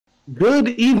Good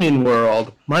evening,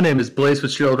 world. My name is Blaze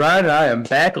Fitzgerald Ryan, and I am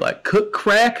back like cook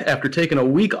crack after taking a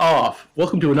week off.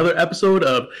 Welcome to another episode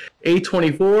of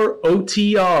A24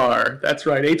 OTR. That's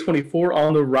right, A24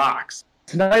 on the rocks.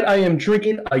 Tonight I am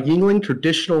drinking a Yuengling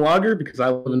traditional lager because I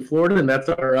live in Florida, and that's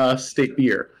our state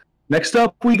beer. Next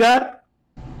up, we got...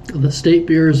 The state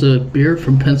beer is a beer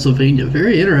from Pennsylvania.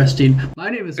 Very interesting. My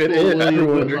name is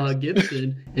William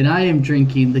Gibson, and I am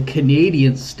drinking the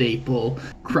Canadian staple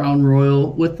Crown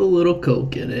Royal with a little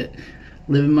Coke in it.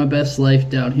 Living my best life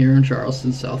down here in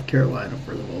Charleston, South Carolina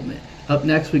for the moment. Up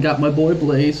next, we got my boy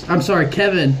Blaze. I'm sorry,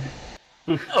 Kevin.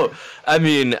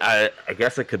 I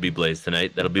guess it could be Blaze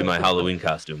tonight. That'll be my Halloween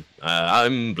costume.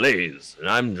 I'm Blaze, and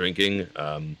I'm drinking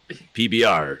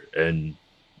PBR, and...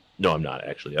 No, I'm not,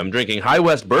 actually. I'm drinking High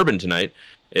West Bourbon tonight.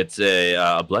 It's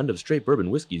a blend of straight bourbon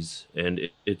whiskeys, and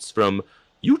it's from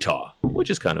Utah,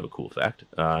 which is kind of a cool fact.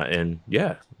 And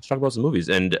yeah, let's talk about some movies.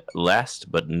 And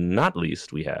last but not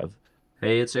least, we have...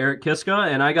 Hey, it's Eric Kiska,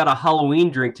 and I got a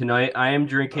Halloween drink tonight. I am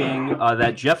drinking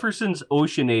that Jefferson's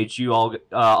Ocean Age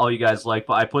all you guys like,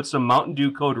 but I put some Mountain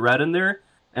Dew Code Red in there,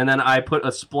 and then I put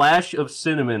a splash of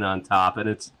cinnamon on top, and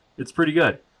it's pretty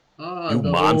good. You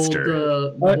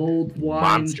monster. Old wine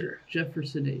monster.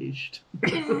 Jefferson aged.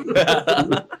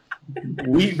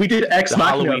 We did Ex Machina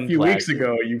Halloween a few weeks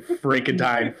ago, you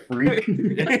Frankenstein freak.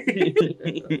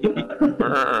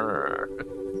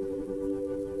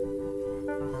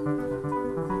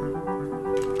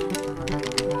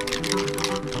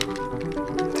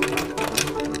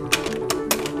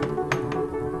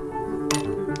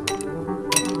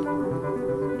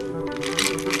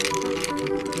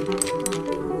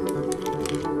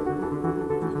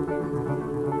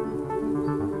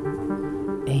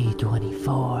 A24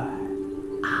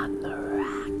 on the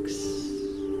rocks.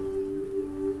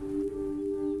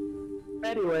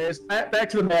 Anyways, back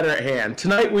to the matter at hand.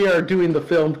 Tonight we are doing the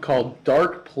film called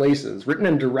Dark Places, written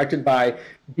and directed by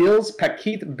Gilles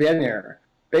Paquette-Benier,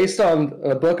 based on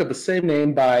a book of the same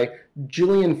name by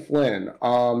Gillian Flynn.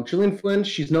 Gillian Flynn,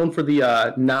 she's known for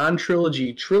the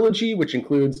non-trilogy trilogy, which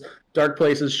includes Dark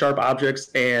Places, Sharp Objects,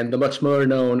 and the much more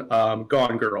known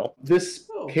Gone Girl. This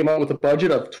came out with a budget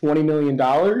of $20 million.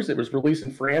 It was released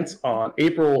in France on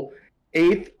April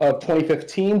 8th of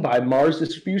 2015 by Mars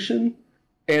Distribution.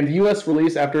 And the U.S.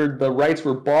 release after the rights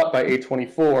were bought by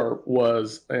A24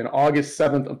 was in August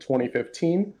 7th of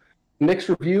 2015. Mixed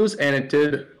reviews, and it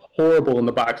did horrible in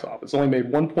the box office. It only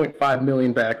made $1.5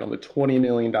 million back on the $20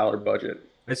 million budget.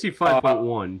 I see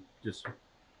 5.1.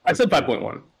 I said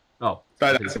 5.1. Oh.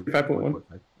 I said 5.1.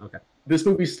 Okay. This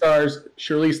movie stars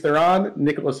Charlize Theron,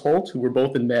 Nicholas Hoult, who were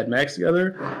both in Mad Max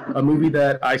together, a movie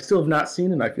that I still have not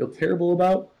seen and I feel terrible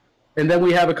about. And then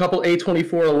we have a couple A24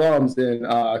 alums in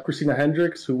Christina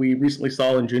Hendricks, who we recently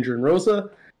saw in Ginger and Rosa,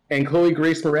 and Chloe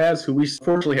Grace Moretz, who we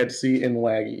fortunately had to see in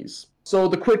Laggies. So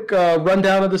the quick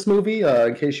rundown of this movie,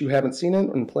 in case you haven't seen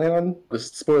it and plan on the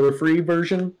spoiler-free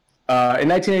version. In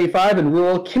 1985, in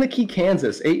rural Kinnicky,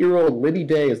 Kansas, 8-year-old Libby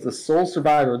Day is the sole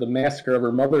survivor of the massacre of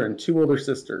her mother and two older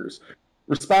sisters.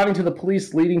 Responding to the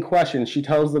police leading questions, she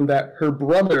tells them that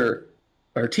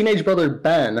her teenage brother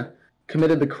Ben,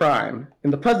 committed the crime.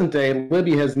 In the present day,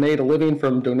 Libby has made a living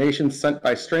from donations sent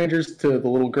by strangers to the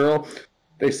little girl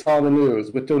they saw in the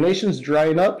news. With donations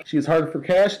drying up, she is hard for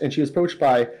cash, and she is approached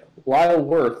by Lyle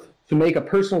Worth to make a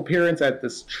personal appearance at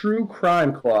this true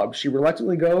crime club. She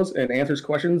reluctantly goes and answers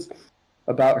questions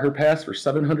about her past for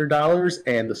 $700,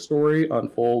 and the story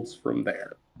unfolds from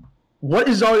there. What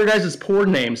is all your guys'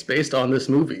 porn names based on this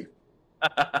movie?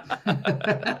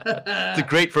 It's a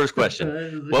great first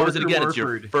question. What was it again? It's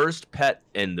your first pet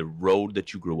and the road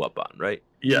that you grew up on, right?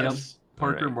 Yes. Yep.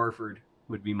 Parker Morford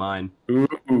would be mine.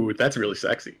 Ooh, that's really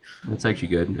sexy. That's actually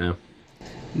good, yeah.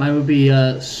 Mine would be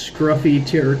Scruffy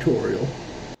Territorial.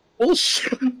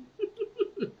 Bullshit.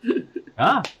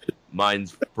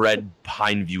 Mine's Fred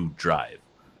Pineview Drive.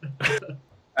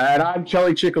 And I'm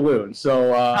Kelly Chickaloon. So,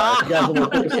 you guys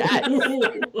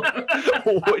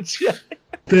will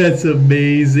That's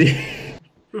amazing.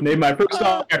 Named my first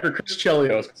dog after Chris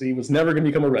Chelios because he was never going to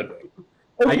become a Red Wing.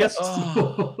 I guess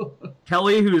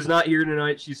Kelly, who's not here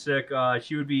tonight, she's sick.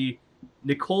 She would be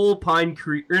Nicole Pine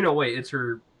Creek. Or no, wait, it's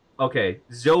her. Okay,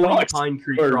 Zoe Pine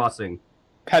Creek Crossing.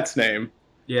 Pet's name.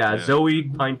 Yeah, Zoe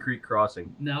Pine Creek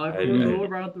Crossing. Now I will go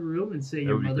around the room and say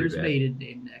your mother's maiden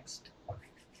name next.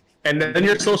 And then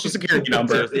your social security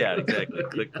number. Yeah, exactly.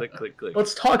 Click, click, click, click.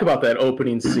 Let's talk about that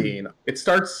opening scene. It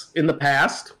starts in the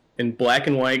past, in black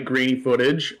and white, grainy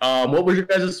footage. What was your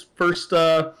guys' first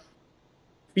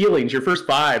feelings, your first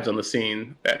vibes on the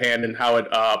scene at hand and how it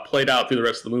played out through the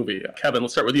rest of the movie? Kevin,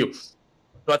 let's start with you.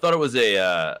 So I thought it was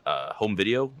a home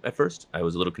video at first. I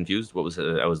was a little confused what was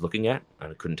I was looking at.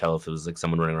 I couldn't tell if it was like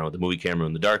someone running around with a movie camera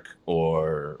in the dark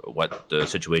or what the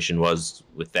situation was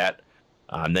with that.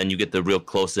 And then you get the real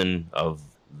close-in of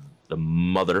the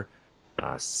mother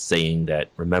saying that,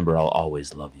 "Remember, I'll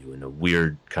always love you," in a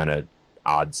weird kind of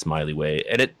odd smiley way.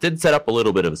 And it did set up a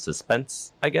little bit of a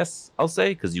suspense, I guess I'll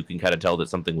say, because you can kind of tell that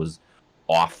something was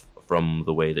off from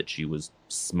the way that she was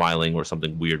smiling, or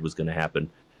something weird was going to happen.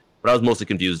 But I was mostly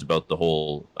confused about the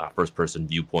whole first-person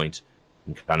viewpoint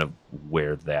and kind of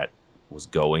where that was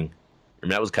going. I mean,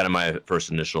 that was kind of my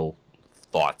first initial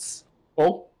thoughts.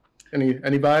 Oh, any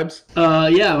vibes?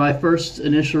 Yeah, my first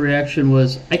initial reaction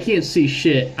was, I can't see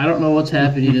shit. I don't know what's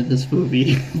happening in this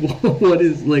movie. What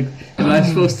is, like, am I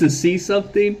supposed to see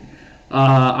something?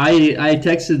 I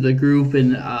texted the group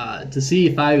and to see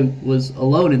if I was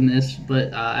alone in this,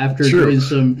 but after doing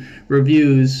some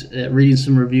reviews, reading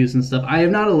some reviews and stuff, I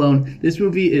am not alone. This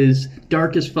movie is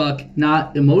dark as fuck,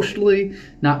 not emotionally,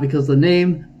 not because of the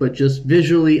name, but just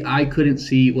visually, I couldn't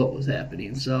see what was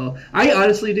happening. So I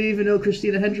honestly didn't even know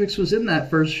Christina Hendricks was in that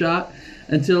first shot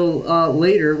until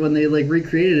later when they like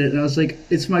recreated it, and I was like,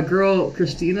 it's my girl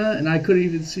Christina, and I couldn't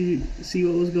even see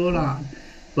what was going on.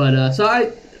 But so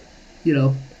I.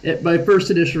 My first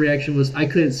initial reaction was I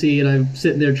couldn't see, and I'm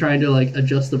sitting there trying to like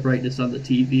adjust the brightness on the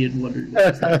TV and wondering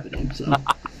what's happening. So,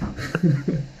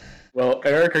 well,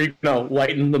 Eric, are you gonna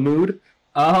lighten the mood?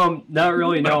 Not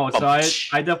really. No. So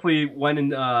I definitely went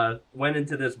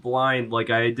into this blind,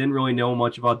 like I didn't really know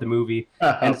much about the movie.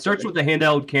 And it starts with the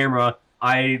handheld camera.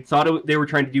 I thought they were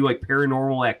trying to do like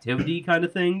Paranormal Activity kind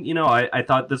of thing. I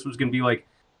thought this was gonna be like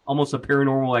almost a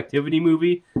Paranormal Activity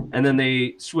movie, and then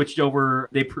they switched over.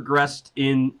 They progressed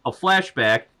in a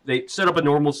flashback. They set up a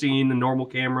normal scene, a normal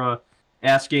camera,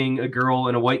 asking a girl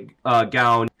in a white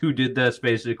gown who did this,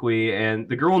 basically. And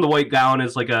the girl in the white gown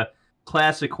is like a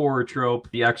classic horror trope,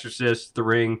 The Exorcist, The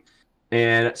Ring.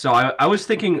 And so I was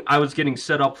thinking I was getting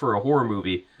set up for a horror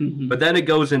movie, but then it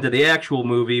goes into the actual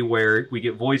movie where we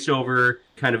get voiceover,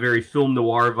 kind of very film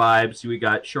noir vibes. We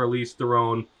got Charlize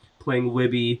Theron playing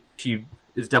Libby. She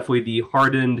is definitely the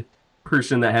hardened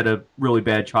person that had a really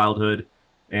bad childhood.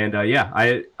 And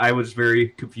I was very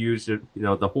confused at,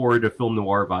 the horror to film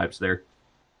noir vibes there.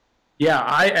 Yeah,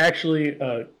 I actually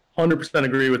 100%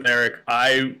 agree with Eric.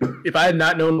 If I had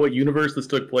not known what universe this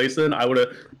took place in, I would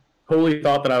have totally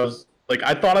thought that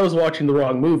I thought I was watching the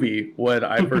wrong movie when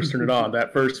I first turned it on.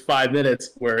 That first 5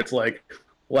 minutes where it's like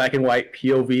black and white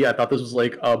POV, I thought this was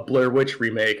like a Blair Witch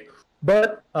remake.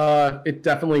 But it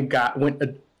definitely went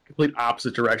a complete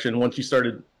opposite direction once you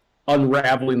started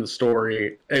unraveling the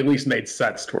story. At least made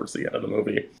sense towards the end of the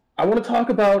movie. I want to talk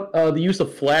about the use of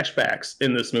flashbacks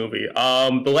in this movie.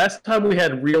 The last time we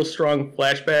had real strong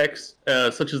flashbacks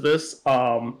such as this,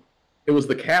 it was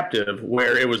The Captive,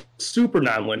 where it was super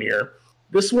nonlinear.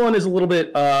 This one is a little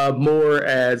bit more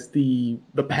as the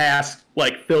past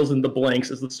like fills in the blanks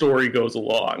as the story goes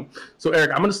along. So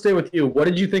Eric, I'm going to stay with you. What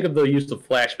did you think of the use of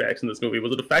flashbacks in this movie?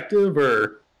 Was it effective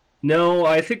or? No,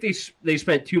 I think they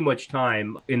spent too much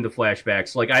time in the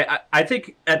flashbacks. Like I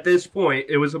think at this point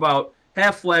it was about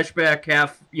half flashback,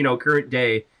 half current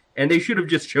day, and they should have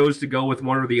just chose to go with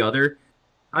one or the other.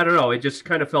 I don't know. It just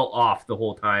kind of felt off the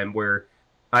whole time. Where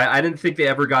I didn't think they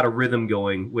ever got a rhythm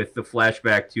going with the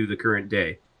flashback to the current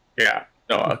day. Yeah.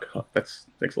 No, that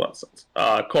makes a lot of sense.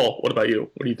 Cole, what about you?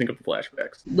 What do you think of the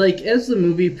flashbacks? Like, as the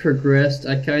movie progressed,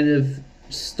 I kind of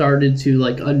started to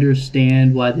like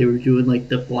understand why they were doing like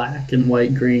the black and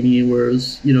white grainy, where it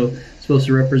was supposed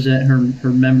to represent her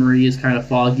memory is kind of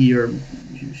foggy, or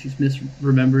she's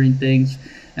misremembering things.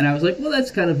 And I was like, well,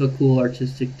 that's kind of a cool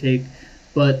artistic take.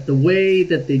 But the way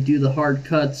that they do the hard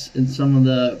cuts and some of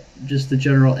the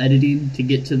general editing to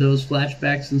get to those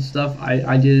flashbacks and stuff,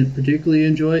 I didn't particularly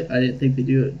enjoy it. I didn't think they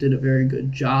did a very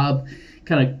good job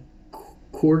kind of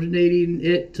coordinating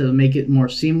it to make it more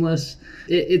seamless.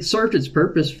 It served its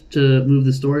purpose to move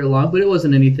the story along, but it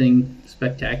wasn't anything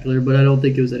spectacular. But I don't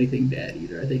think it was anything bad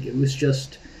either. I think it was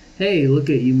just, hey, look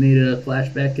at you made a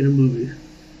flashback in a movie.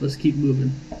 Let's keep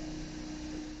moving.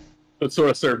 It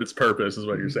sort of served its purpose, is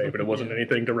what you're saying, but it wasn't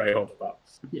anything to write home about.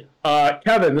 Yeah.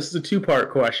 Kevin, this is a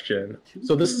two-part question.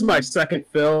 So this is my second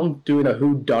film doing a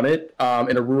whodunit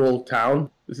in a rural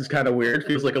town. This is kind of weird.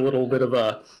 Feels like a little bit of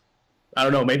a, I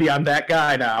don't know, maybe I'm that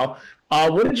guy now.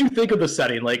 What did you think of the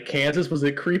setting? Like Kansas, was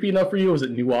it creepy enough for you? Was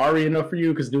it noir-y enough for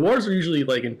you? Because noirs are usually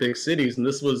like in big cities, and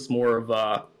this was more of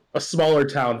a smaller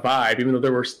town vibe, even though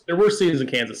there were scenes in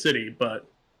Kansas City. But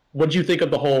what did you think of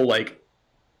the whole, like,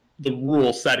 the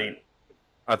rural setting?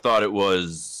 I thought it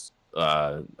was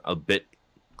a bit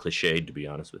cliched, to be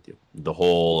honest with you. The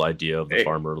whole idea of the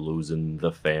farmer losing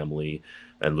the family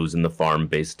and losing the farm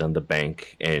based on the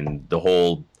bank, and the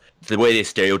way they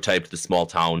stereotyped the small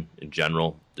town in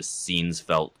general. The scenes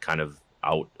felt kind of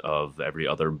out of every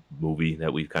other movie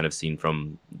that we've kind of seen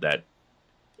from that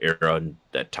era and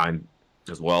that time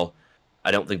as well. I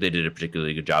don't think they did a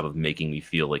particularly good job of making me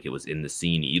feel like it was in the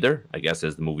scene either. I guess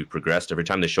as the movie progressed, every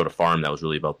time they showed a farm, that was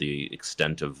really about the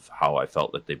extent of how I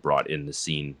felt that they brought in the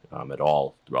scene at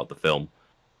all throughout the film.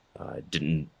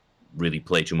 Didn't really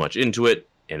play too much into it,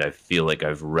 and I feel like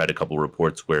I've read a couple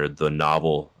reports where the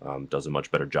novel does a much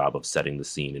better job of setting the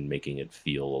scene and making it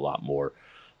feel a lot more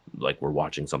like we're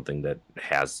watching something that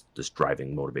has this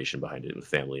driving motivation behind it, with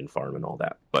family and farm and all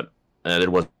that. But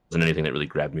there wasn't anything that really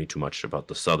grabbed me too much about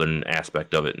the southern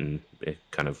aspect of it, and it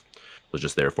kind of was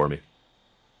just there for me.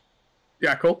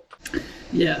 Yeah, cool.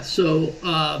 Yeah, so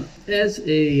as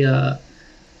a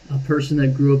person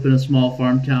that grew up in a small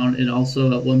farm town and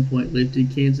also at one point lived in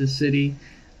Kansas City,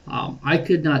 I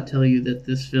could not tell you that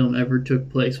this film ever took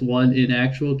place, one, in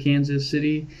actual Kansas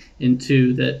City, and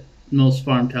two, that most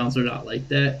farm towns are not like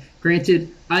that.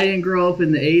 Granted, I didn't grow up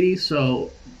in the 80s,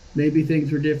 so maybe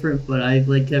things were different, but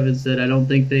like Kevin said, I don't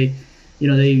think they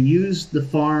used the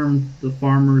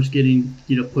farmers getting,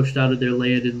 pushed out of their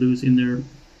land and losing their,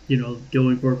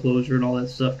 going foreclosure and all that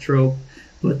stuff trope,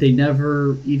 but they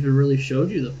never even really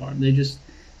showed you the farm. They just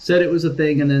said it was a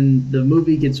thing, and then the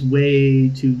movie gets way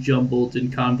too jumbled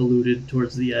and convoluted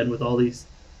towards the end with all these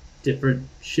different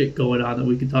shit going on that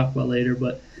we can talk about later.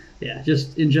 But yeah,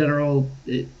 just in general,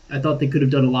 I thought they could have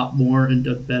done a lot more and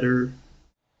done better.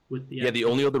 The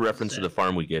only other reference to the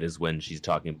farm we get is when she's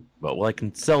talking about, well, I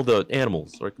can sell the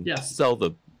animals, or I can sell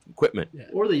the equipment. Yeah.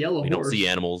 Or the yellow horse. We don't see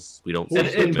animals. We don't see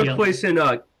It took place in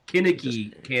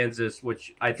Kinnicky, Kansas,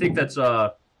 which I think that's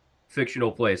a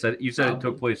fictional place. You said it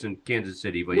took place in Kansas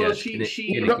City, but well,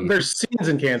 there's scenes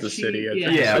in Kansas City.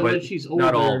 But when she's older,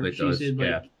 not all of it she's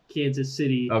in Kansas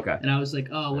City. Okay. And I was like,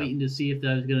 waiting to see if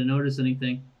I was going to notice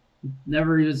anything.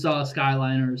 Never even saw a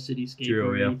skyline or a cityscape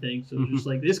or anything. So just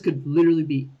like, this could literally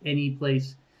be any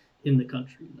place in the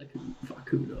country. Like, fuck,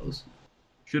 who knows?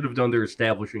 Should have done their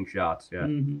establishing shots. Yeah.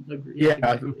 Mm-hmm. Agreed.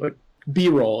 Yeah.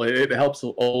 B-roll. It helps a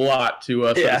lot to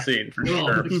set the scene for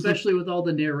sure. Especially with all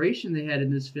the narration they had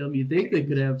in this film, you'd think they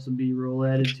could have some B-roll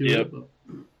added to it. But...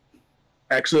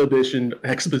 Exposition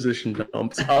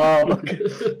dumps.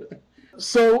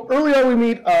 So early on, we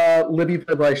meet Libby,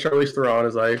 played by Charlize Theron,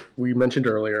 as we mentioned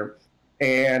earlier,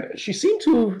 and she seemed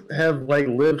to have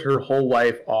lived her whole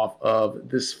life off of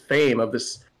this fame of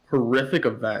this horrific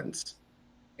event,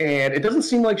 and it doesn't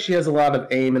seem like she has a lot of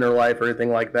aim in her life or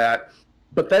anything like that.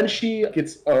 But then she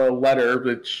gets a letter,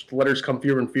 which letters come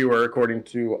fewer and fewer according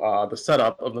to the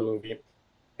setup of the movie,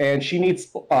 and she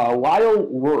meets Lyle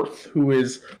Worth, who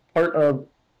is part of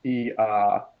the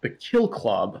Kill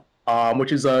Club.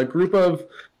 Which is a group of,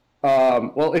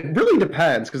 it really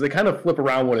depends, because they kind of flip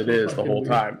around what it is the whole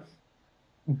time.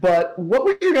 But what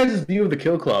was your guys' view of the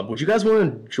Kill Club? Would you guys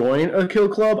want to join a Kill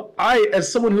Club? As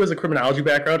someone who has a criminology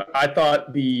background, I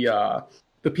thought the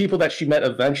people that she met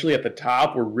eventually at the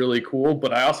top were really cool,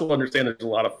 but I also understand there's a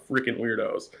lot of freaking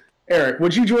weirdos. Eric,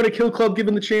 would you join a Kill Club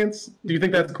given the chance? Do you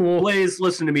think that's cool? Blaze,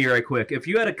 listen to me right quick. If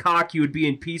you had a cock, you would be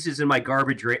in pieces in my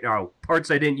garbage right now. Parts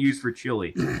I didn't use for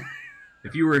chili.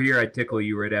 If you were here, I'd tickle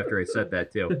you right after I said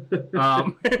that, too.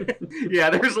 Yeah,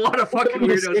 there's a lot of fucking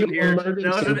weirdos in here. That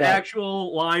was an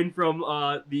actual line from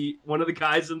one of the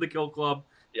guys in the Kill Club.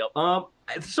 Yep.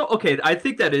 So, okay, I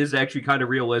think that is actually kind of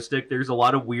realistic. There's a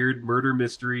lot of weird murder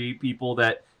mystery people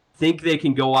that think they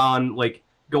can go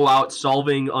out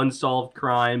solving unsolved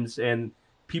crimes, and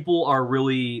people are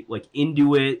really,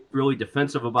 into it, really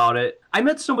defensive about it. I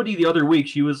met somebody the other week.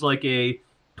 She was like a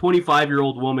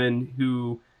 25-year-old woman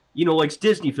who... likes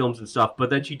Disney films and stuff, but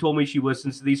then she told me she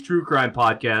listens to these true crime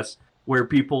podcasts where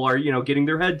people are, getting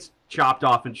their heads chopped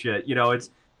off and shit.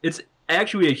 It's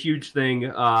actually a huge thing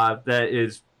that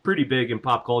is pretty big in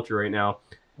pop culture right now.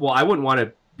 Well, I wouldn't want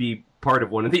to be part of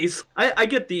one of these. I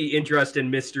get the interest in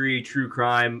mystery, true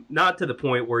crime, not to the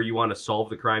point where you want to solve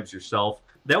the crimes yourself.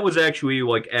 That was actually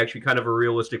kind of a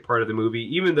realistic part of the movie,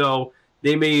 even though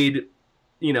they made,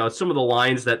 some of the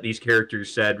lines that these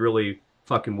characters said really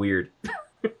fucking weird.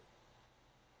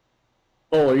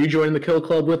 Oh, are you joining the Kill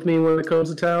Club with me when it comes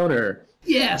to town, or?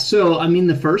 Yeah, so,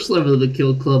 the first level of the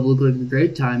Kill Club looked like a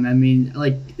great time.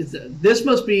 This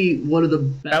must be one of the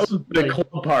best... That was the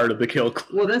club part of the Kill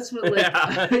Club. Well, that's what, they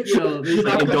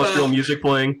talk industrial music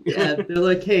playing. Yeah, they're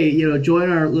like, hey,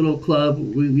 join our little club.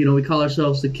 We call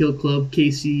ourselves the Kill Club,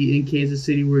 KC in Kansas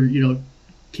City. We're,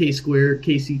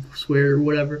 KC Square, or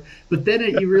whatever. But then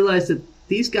you realize that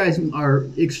these guys are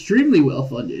extremely well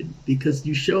funded because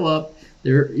you show up,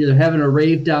 they're having a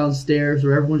rave downstairs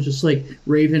where everyone's just like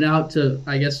raving out to,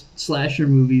 I guess, slasher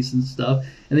movies and stuff.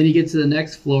 And then you get to the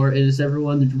next floor and it's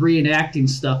everyone reenacting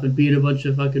stuff and being a bunch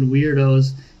of fucking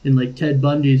weirdos and like Ted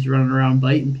Bundy's running around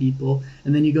biting people.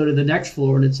 And then you go to the next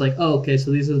floor and it's like, oh, okay,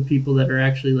 so these are the people that are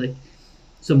actually like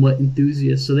somewhat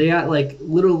enthusiasts. So they got like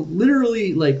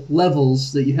literally like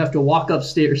levels that you have to walk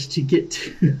upstairs to get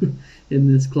to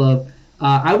in this club.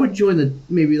 I would join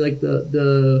maybe like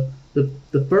the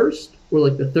first or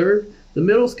like the third. The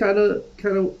middle's kind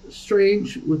of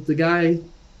strange with the guy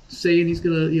saying he's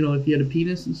gonna, if he had a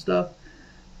penis and stuff.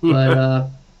 But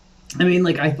I mean,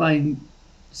 like, I find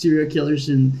serial killers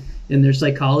and their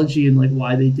psychology and like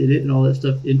why they did it and all that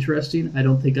stuff interesting. I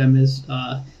don't think I'm as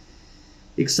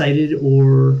excited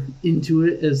or into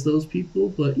it as those people,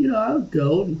 but I would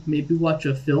go and maybe watch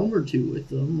a film or two with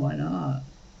them. Why not?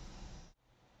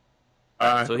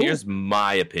 So cool. Here's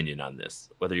my opinion on this,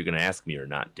 whether you're going to ask me or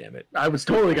not, damn it. I was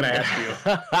totally going to ask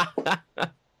you.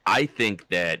 I think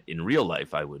that in real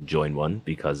life I would join one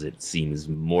because it seems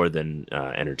more than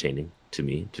entertaining to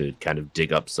me to kind of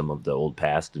dig up some of the old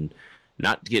past and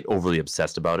not get overly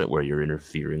obsessed about it where you're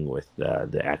interfering with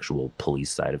the actual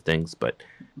police side of things. But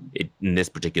in this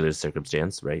particular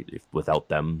circumstance, right, if without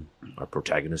them, our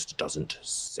protagonist doesn't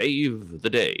save the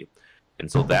day.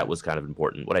 And so that was kind of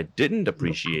important. What I didn't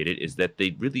appreciate it is that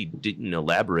they really didn't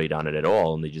elaborate on it at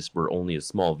all, and they just were only a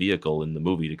small vehicle in the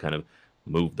movie to kind of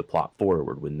move the plot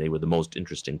forward when they were the most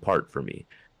interesting part for me.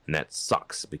 And that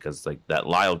sucks because like that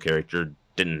Lyle character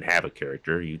didn't have a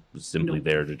character. He was simply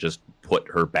there to just put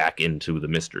her back into the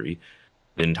mystery.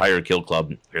 The entire Kill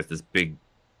Club has this big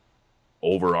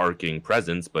overarching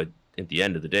presence, but at the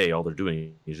end of the day, all they're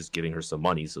doing is just giving her some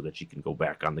money so that she can go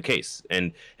back on the case.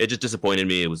 And it just disappointed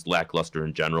me. It was lackluster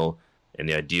in general, and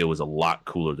the idea was a lot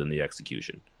cooler than the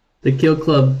execution. The Kill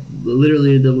Club,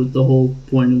 literally the whole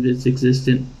point of its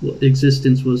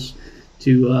existence was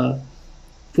to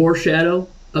foreshadow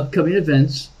upcoming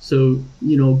events. So,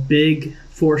 big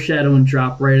foreshadow and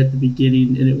drop right at the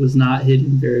beginning, and it was not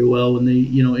hidden very well when they,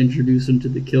 introduced them to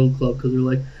the Kill Club because they're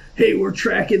like, hey, we're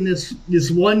tracking this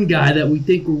one guy that we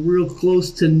think we're real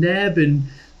close to nab, and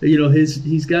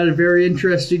he's got a very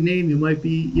interesting name. You might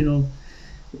be,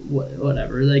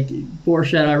 whatever. Like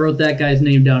foreshadow, I wrote that guy's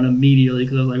name down immediately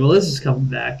because I was like, well, this is coming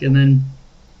back. And then,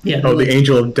 yeah. Oh, the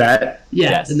Angel of Death. Yeah,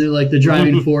 yes. And they're like, the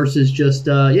driving force is just,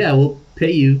 we'll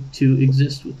pay you to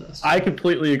exist with us. I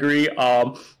completely agree.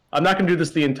 I'm not going to do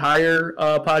this the entire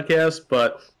podcast,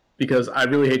 but because I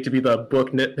really hate to be the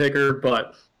book nitpicker,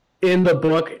 but in the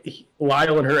book,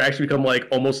 Lyle and her actually become like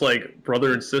almost like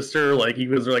brother and sister. Like he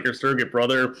was like her surrogate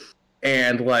brother,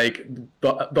 and like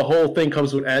the whole thing comes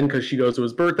to an end because she goes to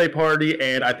his birthday party.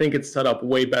 And I think it's set up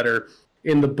way better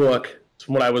in the book,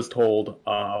 from what I was told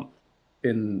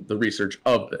in the research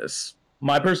of this.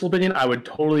 My personal opinion, I would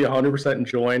totally 100%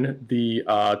 join the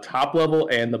top level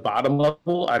and the bottom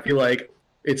level. I feel like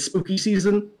it's spooky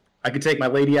season. I could take my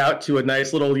lady out to a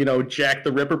nice little, Jack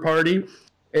the Ripper party.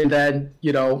 And then,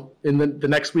 in the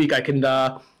next week, I can,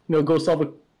 go solve a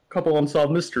couple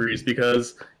unsolved mysteries.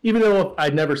 Because even though I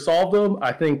never solved them,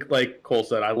 I think, like Cole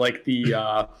said, I like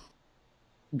the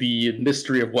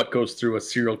mystery of what goes through a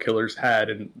serial killer's head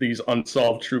and these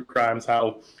unsolved true crimes,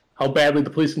 how badly the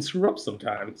police can screw up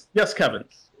sometimes. Yes, Kevin.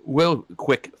 Well,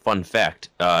 quick fun fact.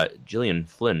 Gillian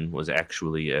Flynn was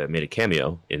actually made a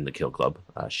cameo in the Kill Club.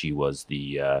 She was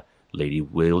the lady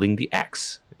wielding the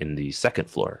axe in the second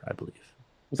floor, I believe.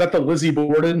 Was that the Lizzie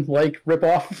Borden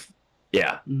ripoff?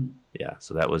 Yeah, yeah.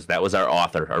 So that was our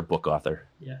author, our book author.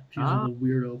 Yeah, she was on the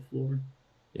weirdo floor.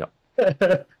 Yep.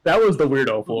 That was the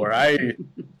weirdo floor.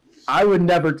 I would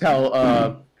never tell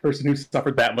a person who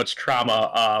suffered that much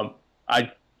trauma,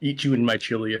 I'd eat you in my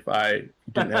chili if I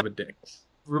didn't have a dick.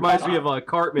 Reminds me of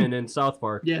Cartman in South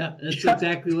Park. Yeah, that's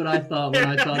exactly what I thought when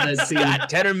I saw that scene. Scott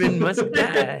Tenorman must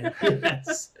die.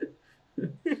 Yes.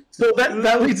 So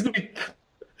that leads me.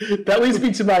 That leads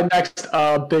me to my next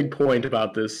big point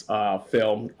about this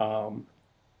film.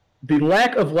 The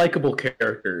lack of likable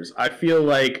characters. I feel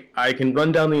like I can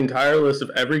run down the entire list of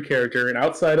every character, and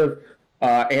outside of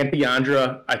Aunt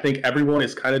Deandra, I think everyone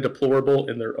is kind of deplorable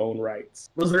in their own rights.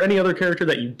 Was there any other character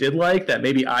that you did like that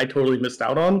maybe I totally missed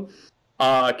out on?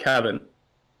 Kevin,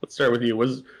 let's start with you.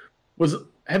 Was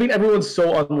having everyone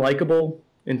so unlikable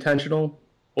intentional?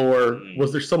 Or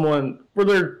were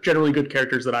there generally good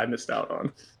characters that I missed out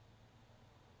on?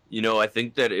 I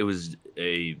think that it was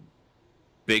a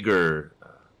bigger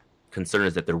concern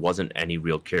is that there wasn't any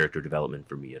real character development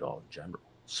for me at all in general.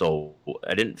 So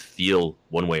I didn't feel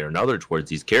one way or another towards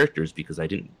these characters because I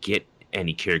didn't get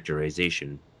any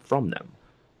characterization from them.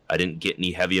 I didn't get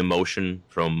any heavy emotion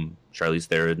from Charlize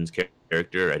Theron's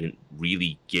character. I didn't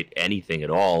really get anything at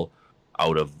all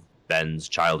out of Ben's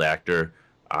child actor.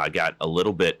 I got a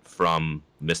little bit from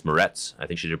Miss Moretz. I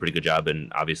think she did a pretty good job,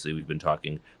 and obviously we've been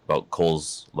talking about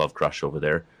Cole's love crush over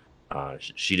there.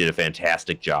 She did a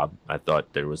fantastic job. I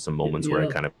thought there was some moments where I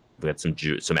kind of got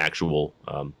some actual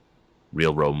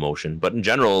real raw emotion, but in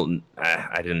general,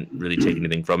 I didn't really take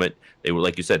anything from it. They were,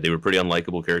 like you said, they were pretty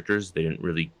unlikable characters. They didn't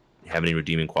really have any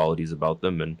redeeming qualities about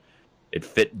them, and it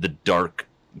fit the dark,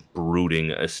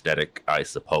 brooding aesthetic, I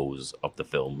suppose, of the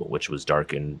film, which was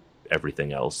dark in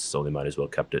everything else, so they might as well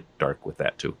kept it dark with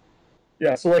that too.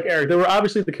 Yeah, so like Eric, there were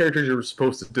obviously the characters you were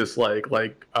supposed to dislike,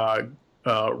 like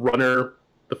Runner,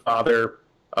 the father,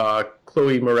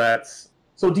 Chloe Moretz.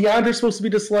 So Deandra's supposed to be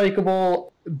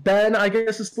dislikable. Ben, I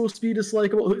guess, is supposed to be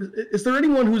dislikable. Is there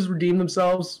anyone who's redeemed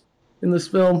themselves in this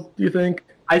film, do you think?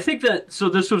 I think that, so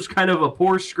this was kind of a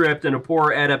poor script and a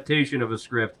poor adaptation of a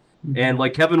script. And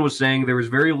like Kevin was saying, there was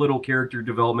very little character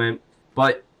development.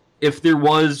 But if there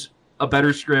was a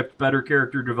better script, better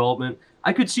character development,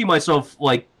 I could see myself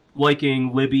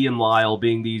liking Libby and Lyle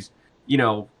being these,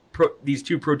 these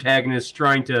two protagonists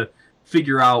trying to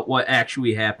figure out what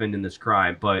actually happened in this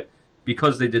crime. But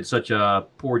because they did such a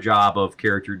poor job of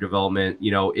character development,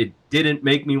 it didn't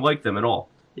make me like them at all.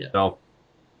 Yeah. So,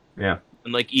 yeah.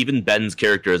 And like even Ben's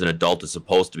character as an adult is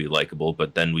supposed to be likable,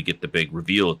 but then we get the big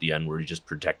reveal at the end where he's just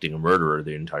protecting a murderer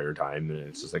the entire time, and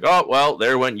it's just like, oh well,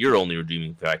 there went your only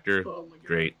redeeming factor. Oh my God.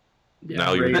 Great. Yeah,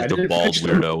 now you're just a bald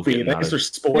weirdo. Thanks for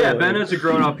spoiling. Yeah, Ben as a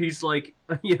grown up, he's like,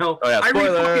 I read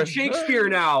fucking Shakespeare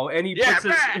now, and he puts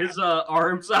his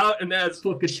arms out and has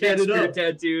Shakespeare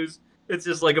tattoos. It's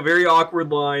just like a very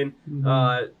awkward line.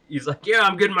 Mm-hmm. He's like, yeah,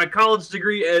 I'm getting my college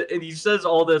degree, and he says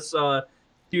all this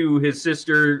to his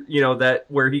sister, that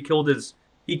where he killed his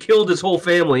whole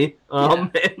family.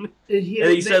 And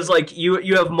he says like,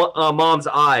 you have mom's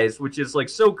eyes, which is like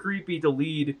so creepy to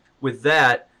lead with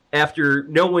that after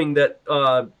knowing that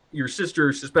your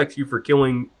sister suspects you for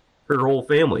killing her whole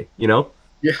family. Yeah.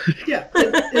 Yeah.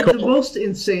 And the most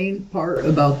insane part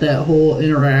about that whole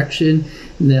interaction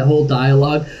and that whole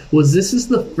dialogue was this is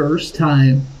the first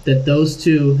time that those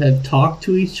two have talked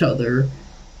to each other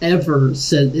ever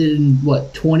said in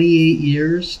 28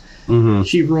 years. Mm-hmm.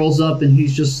 She rolls up and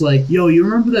he's just like, yo, you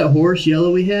remember that horse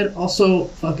Yellow we had? Also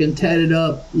fucking tatted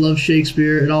up, love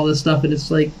Shakespeare and all this stuff. And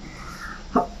it's like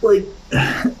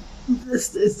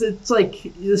it's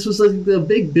like this was like the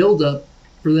big build up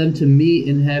for them to meet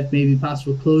and have maybe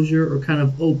possible closure or kind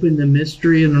of open the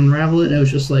mystery and unravel it. And it was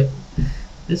just like,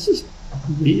 this is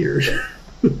weird.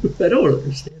 I don't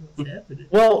understand what's happening.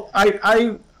 Well,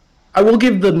 I will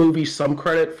give the movie some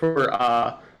credit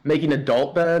for making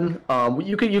adult Ben.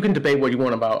 You can debate what you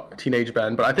want about teenage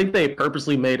Ben, but I think they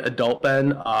purposely made adult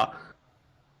Ben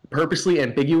purposely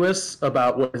ambiguous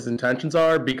about what his intentions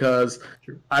are, because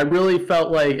I really felt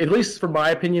like, at least from my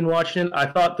opinion watching it, I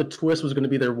thought the twist was going to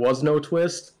be there was no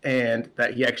twist and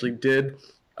that he actually did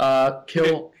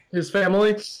kill his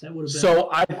family. That would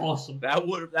have been awesome. That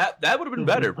would have been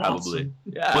better, probably. Awesome.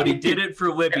 Yeah. But he did it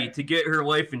for Libby to get her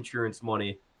life insurance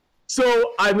money.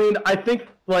 So, I mean, I think,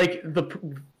 like, the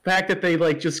fact that they,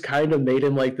 like, just kind of made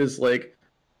him, like, this, like,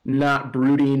 not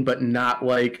brooding, but not,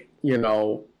 like,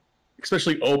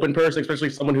 especially open person, especially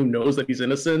someone who knows that he's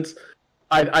innocent.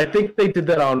 I think they did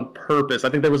that on purpose. I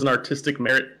think there was an artistic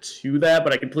merit to that,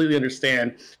 but I completely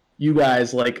understand you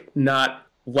guys, like, not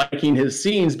liking his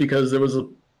scenes because there was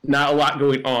not a lot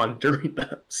going on during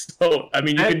them. So, I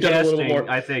mean, you could do a little more.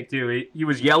 I think, too. He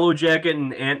was Yellow Jacket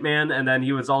in Ant-Man, and then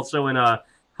he was also in a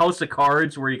House of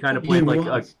Cards where he kind of played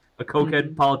like a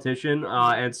cokehead politician,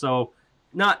 and so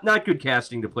not good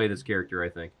casting to play this character, I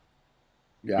think.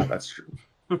 Yeah, that's true.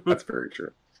 That's very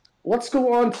true. Let's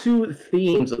go on to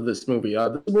themes of this movie.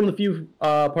 This is one of the few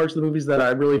parts of the movies that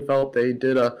I really felt they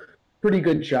did a pretty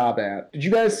good job at. Did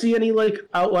you guys see any like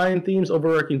outline themes,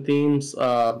 overarching themes,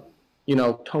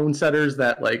 tone setters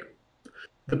that like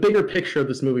the bigger picture of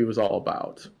this movie was all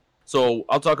about? So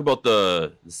I'll talk about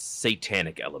the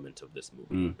satanic element of this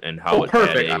movie and how it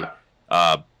had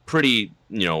a pretty,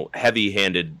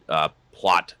 heavy-handed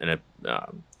plot and a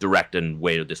direct and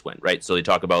way this went, right? So they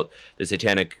talk about the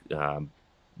satanic,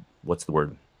 what's the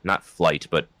word? Not flight,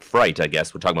 but fright, I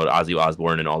guess. We're talking about Ozzy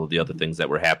Osbourne and all of the other things that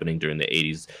were happening during the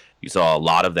 80s. You saw a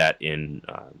lot of that in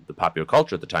the popular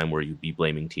culture at the time, where you'd be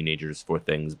blaming teenagers for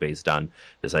things based on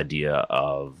this idea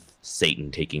of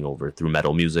Satan taking over through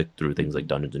metal music, through things like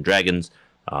Dungeons and Dragons,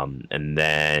 and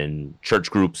then church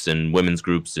groups and women's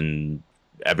groups and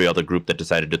every other group that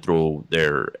decided to throw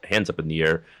their hands up in the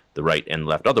air, the right and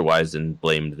left otherwise, and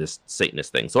blamed this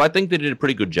Satanist thing. So I think they did a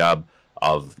pretty good job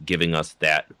of giving us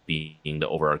that being the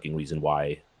overarching reason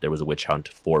why there was a witch hunt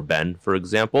for Ben, for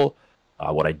example.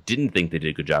 What I didn't think they did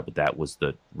a good job with that was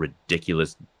the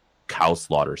ridiculous cow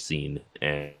slaughter scene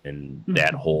and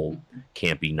that whole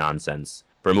campy nonsense.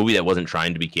 For a movie that wasn't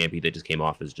trying to be campy, that just came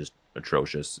off as just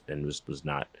atrocious and was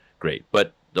not great.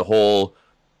 But the whole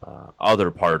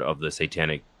other part of the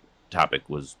satanic topic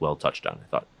was well touched on, I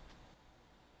thought.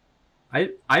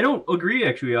 I don't agree,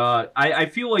 actually. I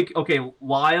feel like, okay,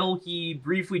 while he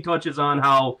briefly touches on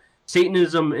how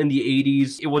Satanism in the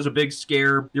 80s, it was a big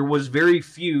scare, there was very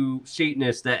few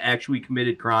Satanists that actually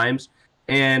committed crimes.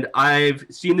 And I've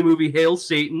seen the movie Hail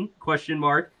Satan, ?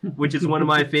 Which is one of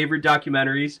my favorite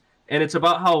documentaries. And it's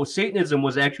about how Satanism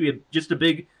was actually just a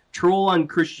big troll on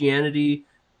Christianity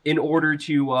in order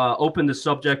to open the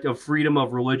subject of freedom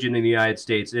of religion in the United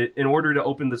States. In order to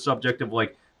open the subject of,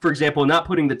 like, for example, not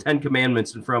putting the 10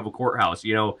 Commandments in front of a courthouse,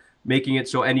 making it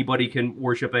so anybody can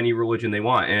worship any religion they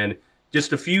want. And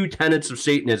just a few tenets of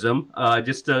Satanism,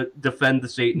 just to defend the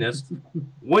Satanists.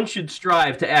 One should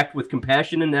strive to act with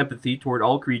compassion and empathy toward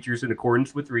all creatures in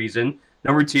accordance with reason.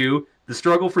 Number 2, the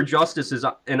struggle for justice is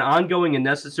an ongoing and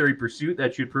necessary pursuit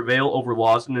that should prevail over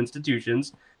laws and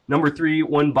institutions. Number 3,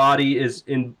 one body is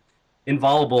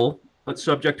inviolable, but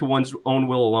subject to one's own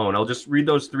will alone. I'll just read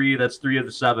those 3. That's 3 of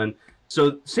the 7.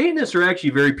 So Satanists are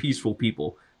actually very peaceful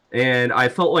people. And I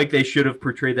felt like they should have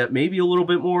portrayed that maybe a little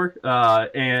bit more.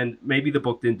 And maybe the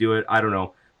book didn't do it. I don't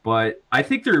know. But I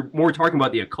think they're more talking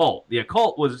about the occult. The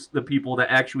occult was the people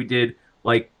that actually did,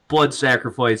 like, blood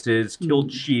sacrifices,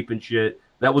 killed sheep and shit.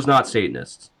 That was not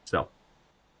Satanists. So.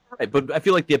 Right, but I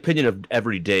feel like the opinion of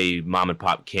everyday mom and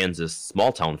pop Kansas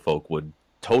small town folk would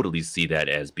totally see that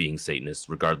as being Satanists,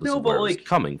 regardless of where it's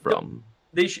coming from.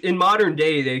 In modern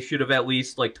day, they should have at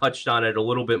least, like, touched on it a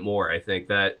little bit more. I think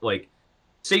that, like,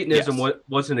 Satanism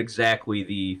wasn't exactly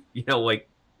the, like,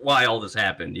 why all this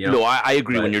happened. No, I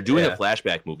agree. But when you're doing a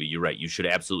flashback movie, you're right. You should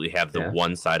absolutely have the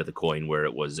one side of the coin where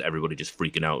it was everybody just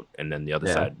freaking out, and then the other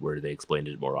side where they explained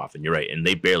it more often. You're right, and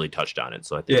they barely touched on it,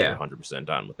 so I think they're 100%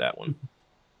 on with that one.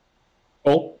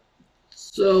 Oh.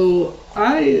 So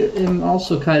I am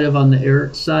also kind of on the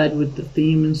Eric side with the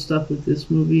theme and stuff with this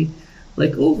movie.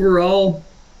 Like, overall,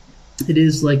 it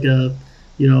is like a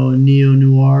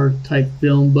neo-noir type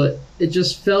film, but it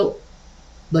just felt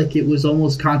like it was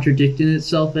almost contradicting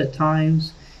itself at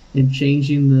times and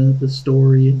changing the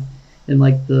story. And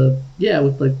like the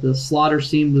slaughter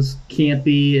scene was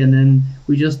campy, and then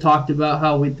we just talked about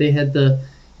how they had they're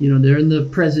in the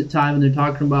present time and they're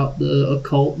talking about the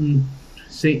occult and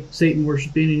Satan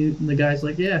worshiping, and the guy's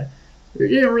like, yeah, it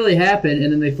didn't really happen,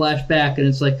 and then they flash back and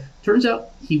it's like, turns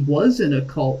out he was in a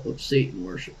cult of Satan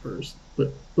worshipers,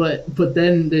 but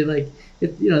then they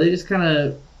they just kind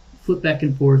of flip back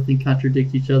and forth and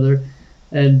contradict each other.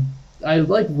 And I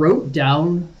wrote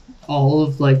down all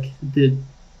of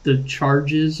the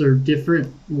charges or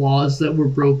different laws that were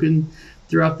broken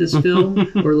throughout this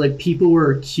film or people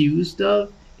were accused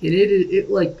of, and it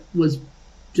was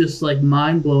just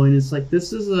mind blowing. It's like,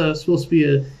 this is supposed to be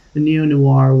a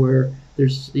neo-noir where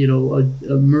there's a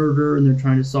murder and they're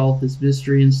trying to solve this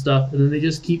mystery and stuff, and then they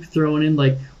just keep throwing in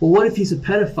well, what if he's a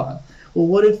pedophile? Well,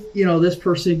 what if this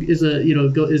person is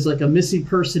is like a missing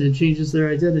person and changes their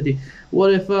identity?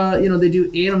 What if they do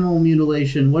animal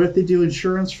mutilation? What if they do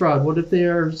insurance fraud? What if they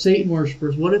are Satan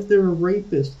worshipers? What if they're a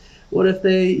rapist? What if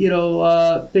they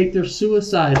fake their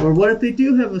suicide? Or what if they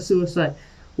do have a suicide?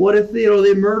 What if they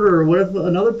murder? What if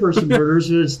another person murders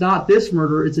and it's not this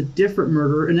murder, it's a different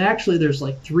murder, and actually there's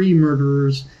 3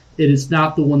 murderers and it's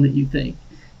not the one that you think?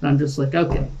 And I'm just like,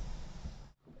 okay.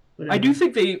 I do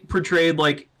think they portrayed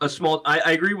a small.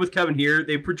 I agree with Kevin here.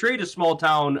 They portrayed a small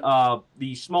town,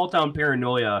 the small town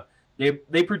paranoia.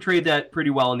 They portrayed that pretty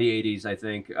well in the 80s. I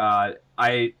think.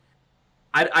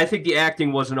 I think the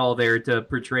acting wasn't all there to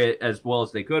portray it as well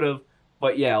as they could have.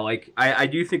 But yeah, I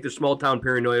do think the small town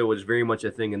paranoia was very much a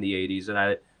thing in the 80s, and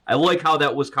I like how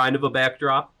that was kind of a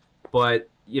backdrop. But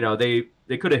they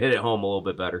could have hit it home a little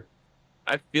bit better.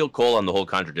 I feel Cole on the whole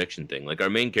contradiction thing. Our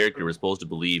main character we're supposed to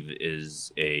believe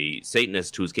is a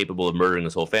Satanist who's capable of murdering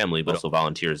his whole family, but also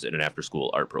volunteers in an after-school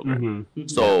art program. Mm-hmm.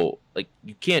 So,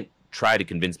 you can't try to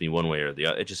convince me one way or the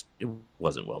other. It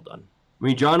wasn't well done. I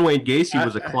mean, John Wayne Gacy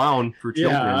was a clown for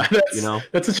children.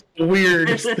 That's such a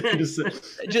weird thing to say.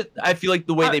 I feel like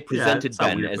the way they presented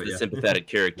Ben as the sympathetic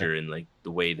character and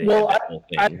the way they had that whole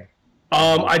thing.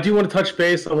 I do want to touch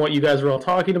base on what you guys were all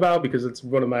talking about because it's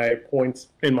one of my points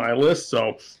in my list.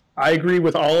 So I agree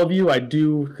with all of you. I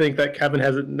do think that Kevin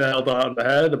has it nailed on the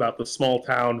head about the small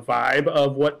town vibe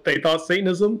of what they thought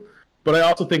Satanism. But I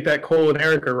also think that Cole and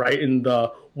Eric are right in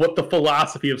the what the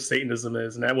philosophy of Satanism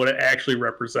is and what it actually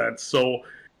represents. So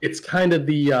it's kind of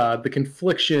the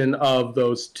confliction of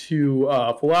those two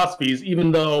philosophies,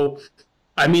 even though,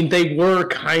 I mean, they were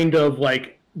kind of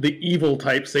like the evil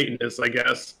type Satanists, I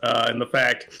guess, in the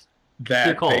fact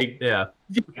that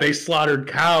they slaughtered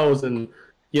cows. And,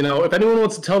 you know, if anyone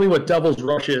wants to tell me what Devil's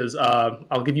Rush is,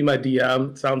 I'll give you my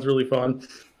DM. It sounds really fun.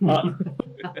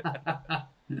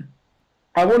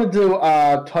 I wanted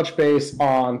to touch base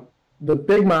on the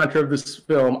big mantra of this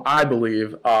film, I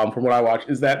believe, from what I watched,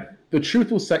 is that the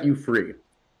truth will set you free.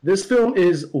 This film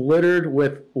is littered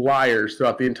with liars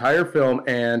throughout the entire film,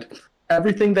 and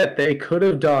everything that they could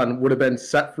have done would have been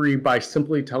set free by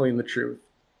simply telling the truth.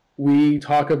 We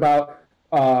talk about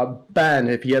Ben,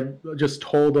 if he had just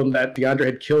told them that DeAndre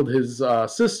had killed his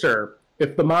sister,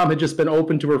 if the mom had just been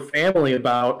open to her family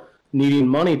about needing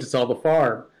money to sell the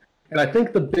farm. And I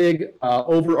think the big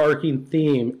overarching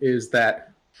theme is that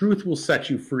truth will set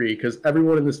you free, because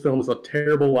everyone in this film is a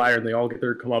terrible liar and they all get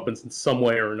their comeuppance in some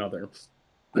way or another.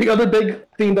 The other big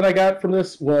theme that I got from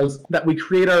this was that we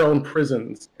create our own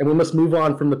prisons and we must move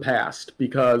on from the past,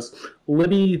 because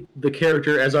Libby, the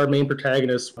character, as our main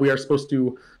protagonist, we are supposed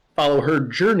to follow her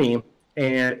journey,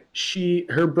 and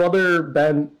her brother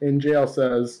Ben in jail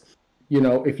says, you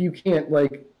know, if you can't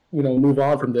move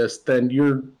on from this, then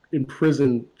you're in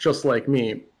prison just like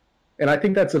me. And I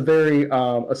think that's a very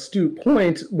astute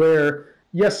point where,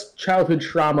 yes, childhood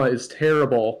trauma is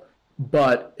terrible,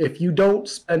 but if you don't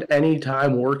spend any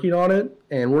time working on it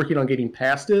and working on getting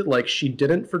past it, like she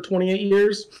didn't for 28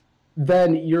 years,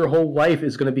 then your whole life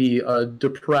is going to be a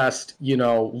depressed,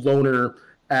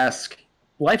 loner-esque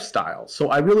lifestyle. So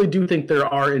I really do think there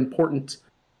are important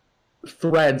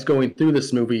threads going through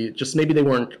this movie. Just maybe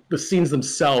the scenes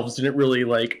themselves didn't really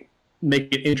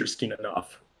make it interesting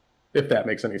enough, if that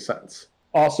makes any sense.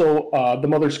 Also, the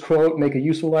mother's quote, "Make a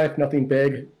useful life, nothing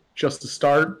big, just to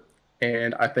start."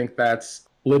 And I think that's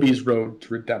Libby's road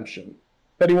to redemption.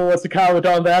 If anyone wants to comment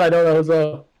on that, I know that was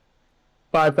a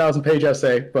 5,000-page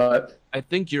essay, but I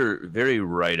think you're very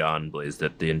right on, Blaze,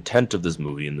 that the intent of this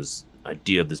movie and this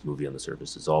idea of this movie on the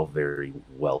surface is all very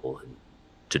well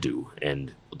to do.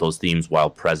 And those themes, while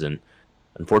present,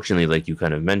 unfortunately, like you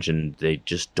kind of mentioned, they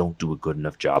just don't do a good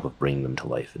enough job of bringing them to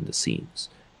life in the scenes.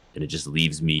 And it just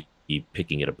leaves me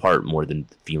picking it apart more than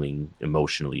feeling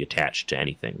emotionally attached to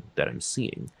anything that I'm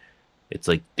seeing. It's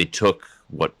like they took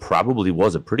what probably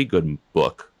was a pretty good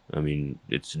book. I mean,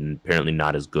 it's apparently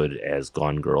not as good as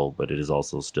Gone Girl, but it is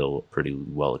also still pretty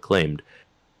well acclaimed,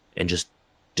 and just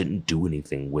didn't do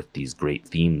anything with these great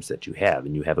themes that you have.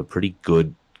 And you have a pretty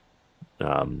good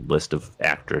list of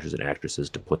actors and actresses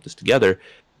to put this together,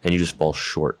 and you just fall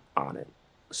short on it.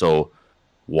 So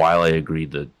while I agree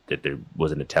that there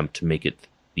was an attempt to make it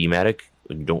thematic,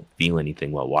 when you don't feel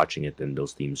anything while watching it, then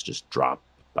those themes just drop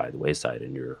by the wayside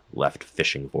and you're left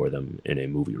fishing for them in a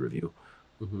movie review.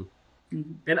 Mm-hmm.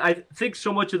 And I think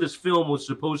so much of this film was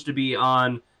supposed to be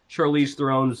on Charlize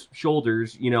Theron's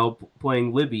shoulders,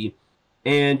 playing Libby,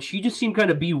 and she just seemed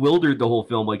kind of bewildered the whole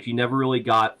film. Like, she never really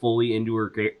got fully into her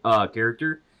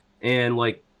character, and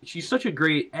she's such a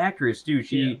great actress too.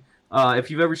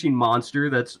 If you've ever seen Monster,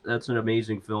 that's an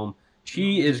amazing film.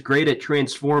 She is great at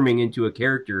transforming into a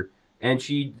character, and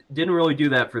she didn't really do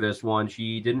that for this one.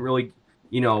 She didn't really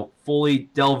fully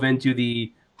delve into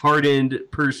the hardened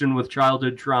person with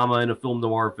childhood trauma in a film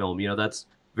noir film. That's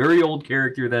very old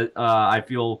character that I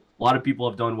feel a lot of people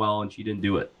have done well, and she didn't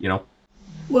do it,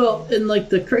 Well, and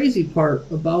the crazy part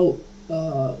about,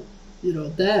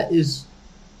 that is,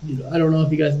 I don't know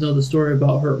if you guys know the story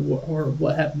about her or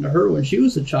what happened to her when she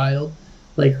was a child.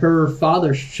 Her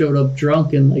father showed up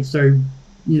drunk and started,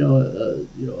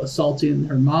 assaulting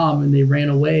her mom, and they ran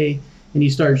away. And he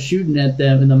started shooting at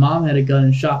them, and the mom had a gun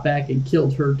and shot back and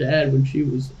killed her dad when she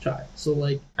was a child. So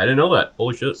I didn't know that.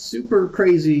 Holy shit! Super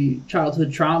crazy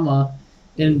childhood trauma,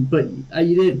 but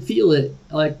you didn't feel it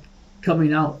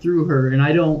coming out through her. And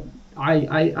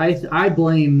I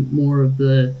blame more of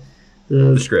the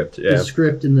script, the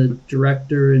script and the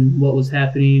director and what was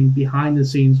happening behind the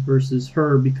scenes versus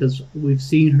her, because we've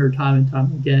seen her time and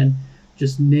time again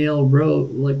just nail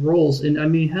roles. And I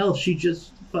mean, hell, she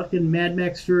just fucking Mad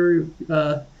Max Fury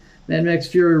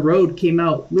Road came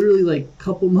out literally a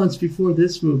couple months before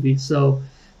this movie. So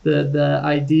the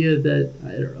idea that,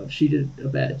 I don't know, she did a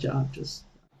bad job.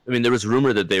 I mean, there was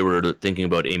rumor that they were thinking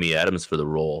about Amy Adams for the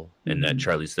role, and that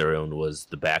Charlize Theron was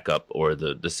the backup or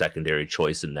the secondary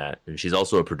choice in that. And she's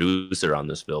also a producer on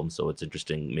this film, so it's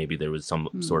interesting. Maybe there was some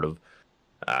sort of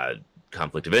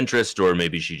conflict of interest, or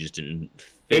maybe she just didn't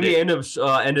fit Amy it.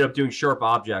 ended up doing Sharp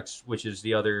Objects, which is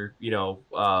the other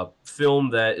film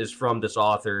that is from this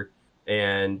author,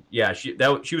 And yeah, she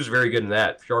was very good in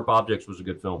that. Sharp Objects was a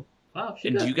good film. Wow.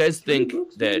 And do you guys think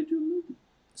that?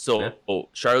 So,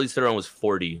 Charlize Theron was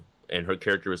 40, and her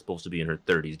character was supposed to be in her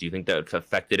 30s. Do you think that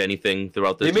affected anything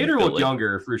throughout this? They made her look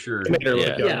younger for sure.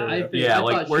 Yeah,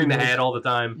 like wearing the hat all the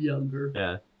time. Younger.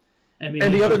 Yeah. I mean,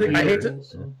 and the other thing,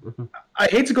 I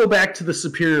hate to go back to the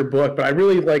Superior book, but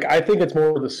I think it's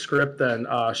more the script than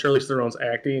Charlize Theron's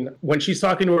acting. When she's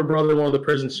talking to her brother in one of the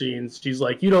prison scenes, she's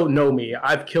like, "You don't know me.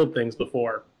 I've killed things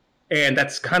before," and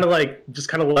that's kind of like just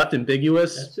kind of left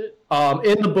ambiguous. That's it.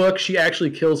 In the book, she actually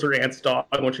kills her aunt's dog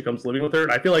when she comes living with her,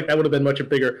 and I feel like that would have been much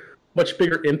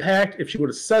bigger impact if she would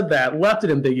have said that, left it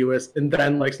ambiguous, and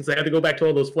then like since they had to go back to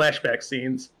all those flashback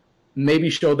scenes, maybe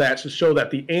show that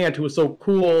the aunt who was so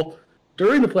cool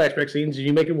during the flashback scenes,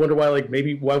 you make it wonder why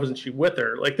why wasn't she with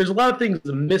her? Like there's a lot of things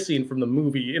missing from the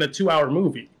movie in a 2-hour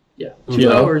movie. Yeah,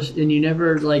 2 hours, and you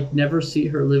never see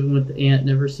her living with the aunt,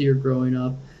 never see her growing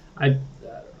up. I don't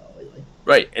know.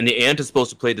 Right, and the aunt is supposed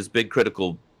to play this big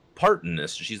critical part in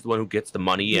this. She's the one who gets the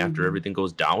money after everything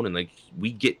goes down, and like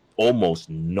we get almost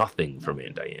nothing from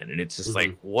Aunt Diane, and it's just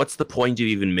like, what's the point of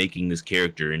even making this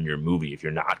character in your movie if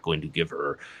you're not going to give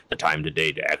her the time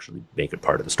today to actually make it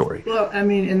part of the story? Well, I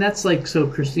mean, and that's like, so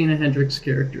Christina Hendricks'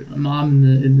 character, the mom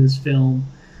in this film,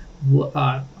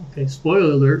 okay,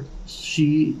 spoiler alert,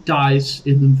 she dies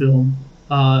in the film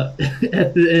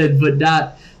at the end, but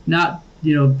not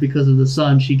because of the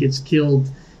son. She gets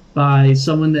killed by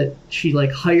someone that she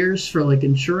like hires for like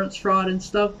insurance fraud and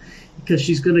stuff, because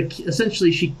she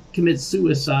commits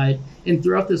suicide. And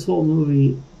throughout this whole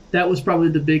movie, that was probably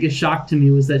the biggest shock to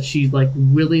me, was that she like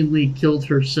willingly killed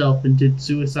herself and did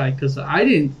suicide, because I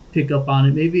didn't pick up on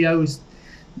it. Maybe I was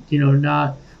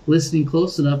not listening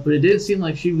close enough, but it didn't seem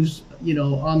like she was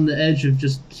on the edge of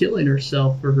just killing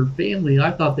herself for her family. I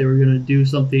thought they were going to do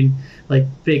something like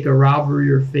fake a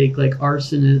robbery or fake like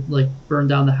arson and like burn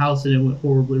down the house, and it went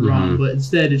horribly wrong. But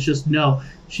instead it's just, no,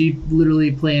 she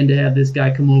literally planned to have this guy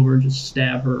come over and just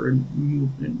stab her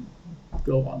and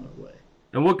go on their way.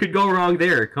 And what could go wrong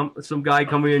there? Some guy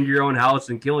coming into your own house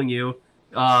and killing you,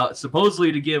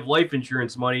 supposedly to give life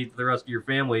insurance money to the rest of your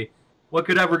family. What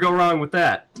could ever go wrong with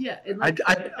that? Yeah,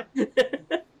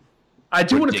 I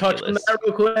do want to touch on that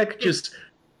real quick, just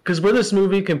because where this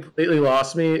movie completely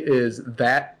lost me is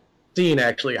that scene,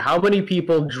 actually. How many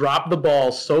people drop the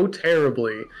ball so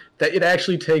terribly that it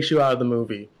actually takes you out of the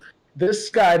movie? This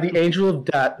guy, the Angel of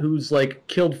Death, who's like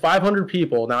killed 500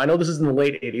 people. Now, I know this is in the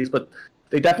late 80s, but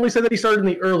they definitely said that he started in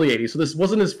the early 80s, so this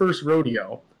wasn't his first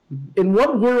rodeo. In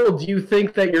what world do you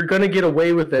think that you're going to get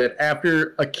away with it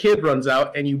after a kid runs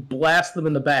out and you blast them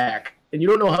in the back? And you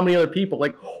don't know how many other people.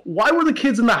 Like, why were the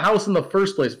kids in the house in the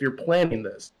first place if you're planning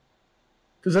this?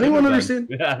 Does anyone understand?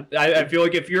 Yeah, I feel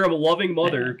like if you're a loving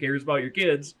mother who cares about your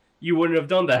kids, you wouldn't have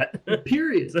done that.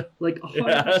 Period. Like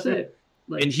 100%.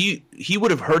 Like, and he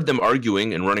would have heard them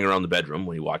arguing and running around the bedroom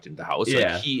when he walked into the house.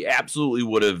 Yeah. Like, he absolutely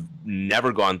would have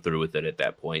never gone through with it at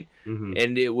that point.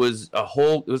 And it was a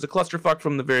clusterfuck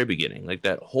from the very beginning. Like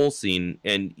that whole scene.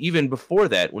 And even before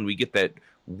that, when we get that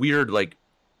weird, like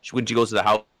when she goes to the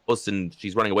house and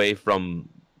she's running away from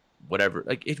whatever,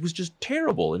 like it was just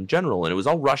terrible in general, and it was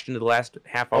all rushed into the last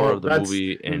half hour of the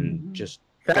movie, and just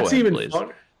that's even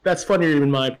fun. That's funnier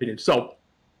in my opinion. So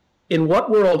in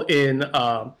what world in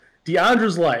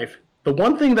Deandra's life, the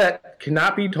one thing that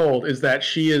cannot be told is that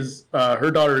she is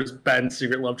her daughter is Ben's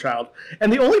secret love child,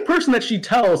 and the only person that she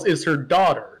tells is her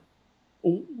daughter.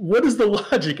 What is the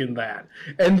logic in that?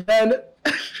 And then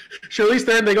Charlize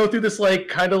Theron, they go through this like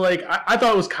kind of like I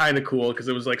thought it was kind of cool because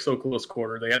it was like so close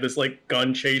quarter. They had this like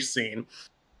gun chase scene,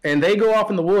 and they go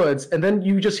off in the woods, and then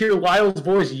you just hear Lyle's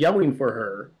voice yelling for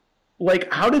her.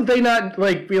 Like, how did they not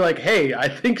like be like, hey, I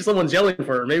think someone's yelling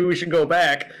for her. Maybe we should go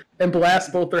back and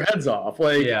blast both their heads off.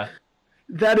 Like, yeah,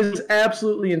 that is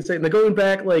absolutely insane. They're going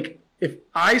back. Like, if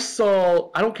I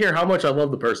don't care how much I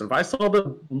love the person, if I saw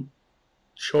them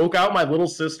choke out my little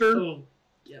sister. oh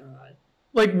God.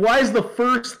 Like, why is the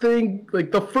first thing,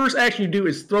 like, the first action you do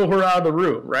is throw her out of the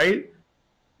room, right?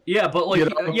 Yeah, but,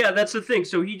 like, yeah, that's the thing.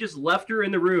 So he just left her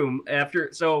in the room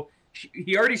after, so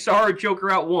he already saw her choke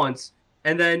her out once,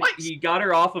 and then Twice. He got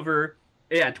her off of her,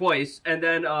 yeah, twice, and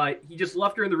then he just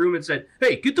left her in the room and said,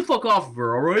 hey, get the fuck off of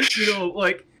her, all right?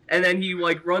 Like, and then he,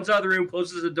 like, runs out of the room,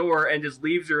 closes the door, and just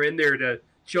leaves her in there to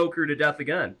choke her to death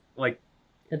again. Like,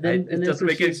 And then it doesn't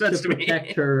make any sense to me.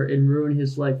 Protect her and ruin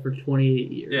his life for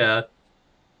 28 years. Yeah.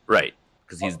 Right,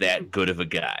 because he's that good of a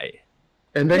guy.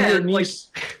 And then Yeah,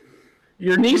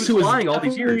 your niece who was lying all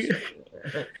these years.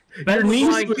 Your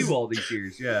niece lying was, too all these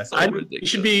years, yeah. he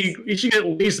should get at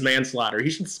least manslaughter. He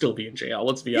should still be in jail.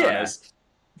 Let's be honest.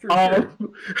 For sure.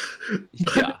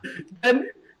 And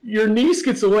your niece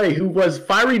gets away, who was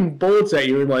firing bullets at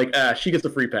you, and like, she gets a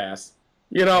free pass.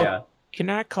 You know? Yeah. Can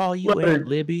I call you Aunt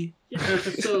Libby?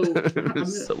 So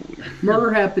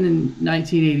murder happened in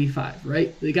 1985,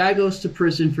 right? The guy goes to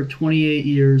prison for 28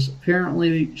 years.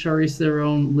 Apparently, Charlize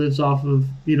Theron lives off of,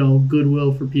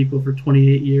 goodwill for people for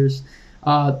 28 years.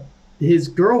 His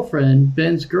girlfriend,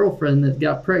 Ben's girlfriend that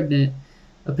got pregnant,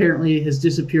 apparently has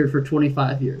disappeared for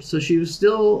 25 years. So she was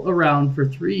still around for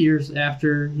 3 years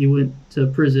after he went to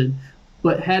prison,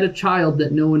 but had a child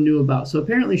that no one knew about. So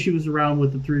apparently she was around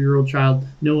with a 3-year-old child.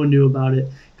 No one knew about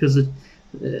it because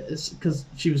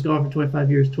she was gone for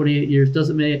 25 years, 28 years.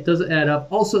 Doesn't add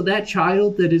up. Also, that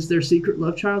child that is their secret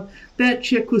love child, that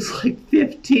chick was like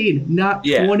 15, not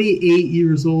 28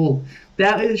 years old.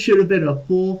 That should have been a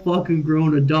full fucking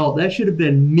grown adult. That should have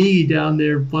been me down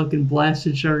there fucking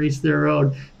blasting Charlize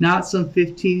Theron, not some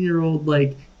 15-year-old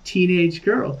like teenage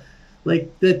girl. Like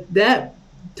that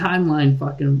timeline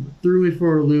fucking threw me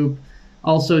for a loop.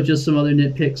 Also, just some other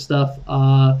nitpick stuff.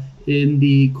 In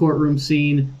the courtroom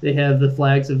scene, they have the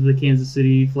flags of the Kansas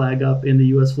City flag up and the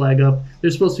U.S. flag up.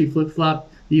 They're supposed to be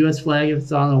flip-flopped. The U.S. flag, if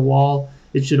it's on a wall,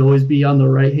 it should always be on the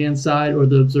right-hand side or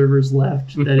the observer's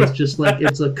left. That is just like,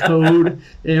 it's a code.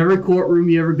 In every courtroom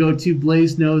you ever go to,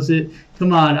 Blaze knows it.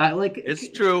 Come on. It's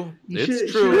true.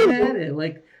 It's true. Should have had it.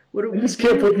 Like, what I just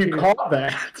can't believe you caught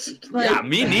that. Yeah,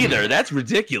 me neither. That's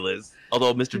ridiculous.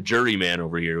 Although Mr. Juryman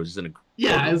over here was in a...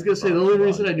 Yeah, I was going to say, the only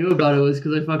reason I knew about it was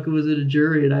because I fucking was in a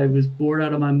jury and I was bored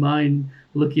out of my mind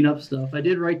looking up stuff. I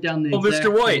did write down the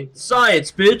Mr. White,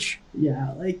 science, bitch! Yeah,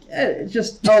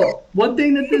 one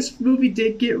thing that this movie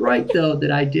did get right, though,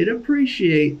 that I did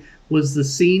appreciate was the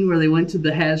scene where they went to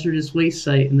the hazardous waste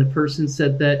site and the person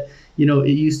said that, it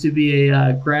used to be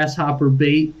a grasshopper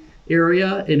bait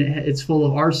area and it's full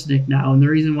of arsenic now. And the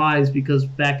reason why is because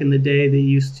back in the day they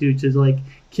used to like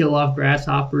kill off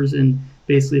grasshoppers, and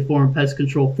basically a form of pest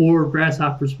control for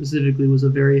grasshoppers specifically was a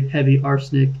very heavy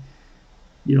arsenic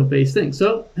based thing.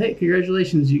 So hey,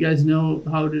 congratulations, you guys know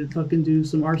how to fucking do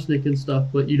some arsenic and stuff,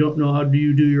 but you don't know how do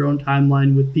you do your own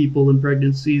timeline with people and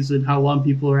pregnancies and how long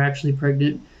people are actually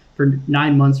pregnant for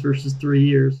 9 months versus 3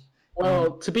 years.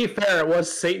 Well, to be fair, it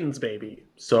was Satan's baby.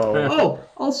 So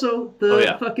also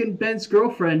fucking Ben's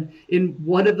girlfriend in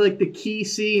one of like the key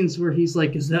scenes where he's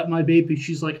like, "Is that my baby?"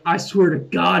 She's like, "I swear to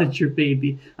God, it's your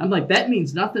baby." I'm like, that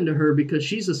means nothing to her because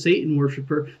she's a Satan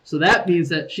worshiper. So that means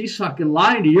that she's fucking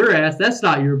lying to your ass. That's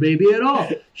not your baby at all.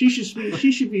 She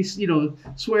should be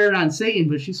swearing on Satan,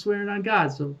 but she's swearing on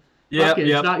God. So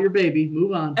it's not your baby.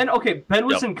 Move on. And Ben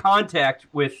was in contact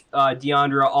with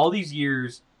Deandra all these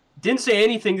years. Didn't say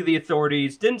anything to the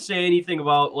authorities. Didn't say anything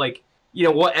about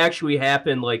what actually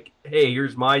happened. Like, hey,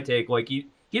 here's my take. Like, he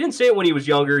didn't say it when he was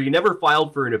younger. He never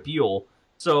filed for an appeal.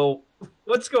 So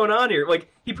what's going on here?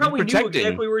 Like, he probably knew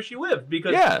exactly where she lived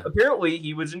because apparently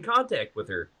he was in contact with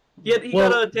her. He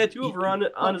got a tattoo of her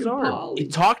on his arm. He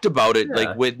talked about it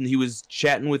like when he was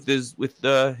chatting with his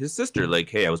sister. Like,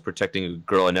 hey, I was protecting a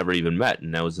girl I never even met,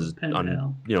 and that was his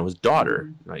his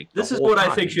daughter. Like, this is what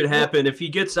I think should happen. If he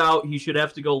gets out, he should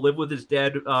have to go live with his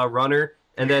dad, Runner,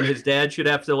 and then his dad should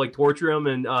have to like torture him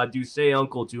and do say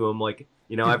uncle to him, like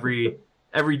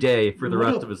every day for the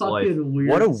rest of his life.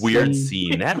 What a weird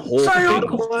scene. That whole say thing.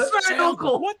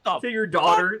 uncle. What the to your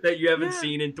daughter that you haven't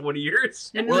seen in 20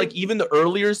 years. Or like even the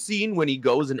earlier scene when he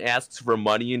goes and asks for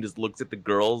money and just looks at the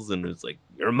girls and is like,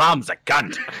 "Your mom's a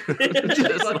cunt."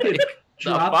 Just like,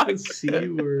 drop the C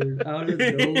word out of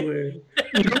nowhere.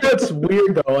 You know what's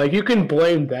weird though? Like, you can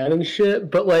blame that and shit,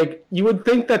 but like, you would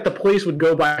think that the police would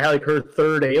go by like her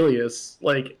third alias.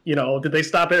 Like, did they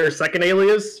stop at her second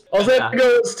alias? All that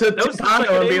goes to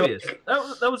Tano and be like,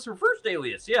 that was her first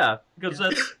alias, because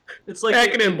it's like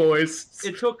packing in, boys.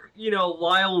 It took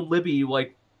Lyle and Libby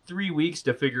like 3 weeks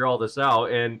to figure all this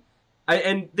out, and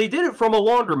they did it from a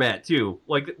laundromat too,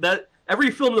 like that. Every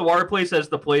film noir place has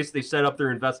the place they set up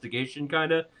their investigation,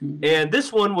 kind of. And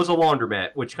this one was a laundromat,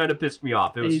 which kind of pissed me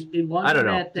off. It was, I don't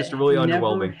know, just really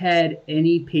underwhelming. Never had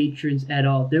any patrons at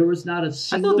all. There was not a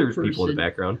single person. I thought there was people in the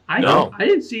background. I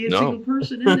didn't see a single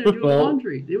person in there doing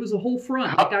laundry. It was a whole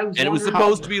front. And it was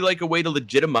supposed to be like a way to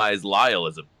legitimize Lyle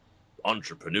as an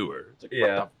entrepreneur. It's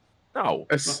like, no.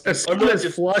 As soon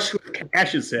as flush with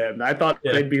cash as him, I thought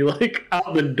they'd be like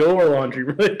out the door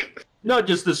laundry. Like, not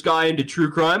just this guy into true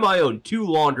crime. I own 2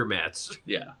 laundromats.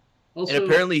 Yeah. Also, and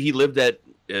apparently he lived at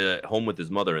home with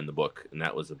his mother in the book, and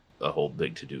that was a whole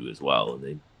big to-do as well. And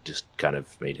they just kind of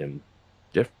made him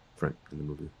different in the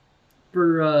movie.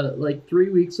 For like 3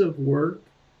 weeks of work,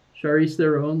 Charlize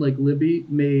Theron, like Libby,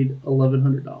 made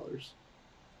 $1,100.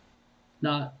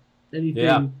 Not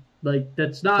anything Like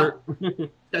that's not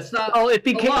Oh, it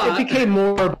became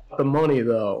more about the money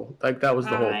though. Like that was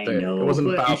the whole thing. It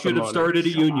wasn't about the money. You should have started a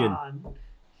union.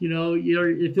 You know,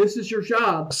 if this is your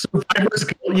job, Survivors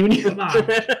Guild Union. Come on.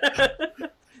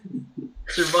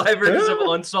 Survivors of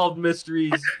Unsolved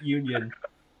Mysteries Union.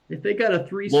 If they got a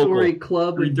 3-story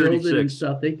club and building and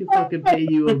stuff, they can fucking pay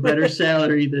you a better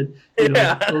salary than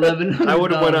 $1,100. I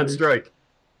would have went on strike.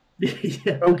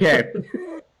 Yeah. Okay.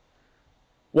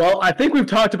 Well, I think we've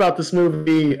talked about this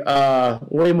movie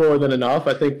way more than enough.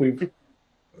 I think we've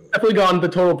definitely gone the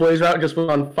total Blaze route, just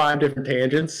went on 5 different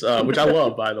tangents, which I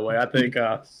love, by the way. I think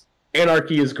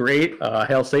Anarchy is great.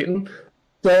 Hail Satan.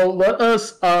 So let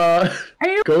us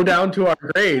go down to our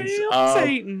grades. Hail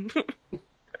Satan.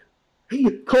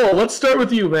 Cole, let's start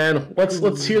with you, man.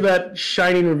 Let's hear that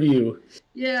shining review.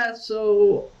 Yeah,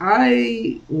 so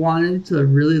I wanted to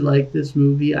really like this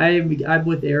movie. I'm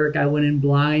with Eric. I went in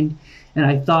blind, and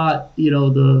I thought, I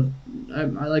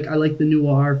like the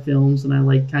noir films, and I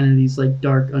like kind of these like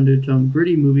dark undertone,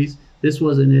 gritty movies. This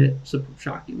wasn't it. So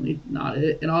shockingly, not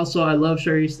it. And also, I love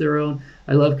Charlize Theron.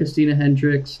 I love Christina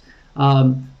Hendricks.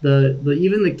 Even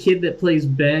the kid that plays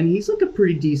Ben, he's like a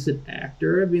pretty decent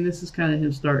actor. I mean, this is kind of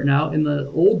him starting out, and the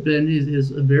old Ben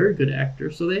is a very good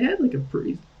actor. So they had like a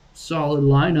pretty solid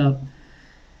lineup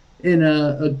and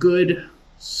a good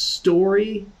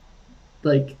story,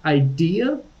 like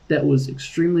idea that was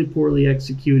extremely poorly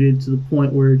executed to the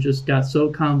point where it just got so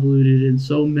convoluted and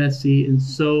so messy and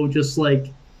so just like,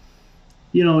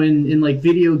 in like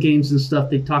video games and stuff,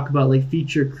 they talk about like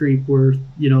feature creep where,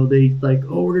 they like,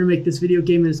 oh, we're going to make this video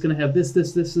game and it's going to have this,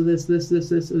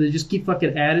 and they just keep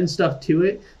fucking adding stuff to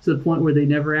it to the point where they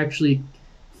never actually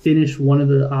finish one of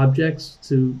the objects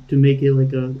to make it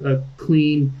like a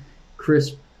clean,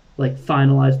 crisp, like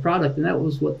finalized product. And that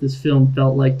was what this film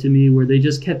felt like to me, where they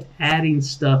just kept adding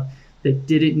stuff that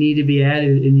didn't need to be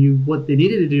added. And what they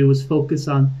needed to do was focus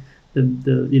on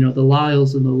the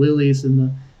Lyles and the Lilies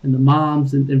and the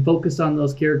moms and focus on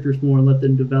those characters more and let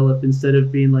them develop, instead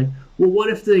of being like, well, what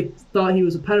if they thought he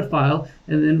was a pedophile,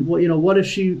 and then what if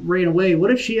she ran away? What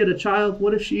if she had a child?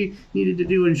 What if she needed to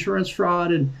do insurance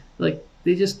fraud? And like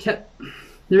they just kept,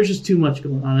 there's just too much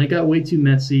going on. It got way too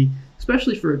messy,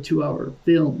 especially for a 2-hour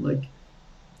film. Like,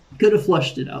 could have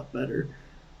flushed it out better.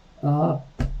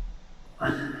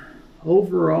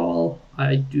 Overall,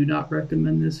 I do not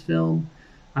recommend this film.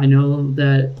 I know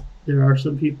that there are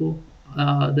some people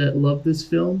that love this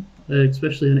film,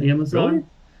 especially on Amazon. Really?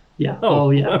 Yeah.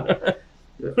 Oh yeah.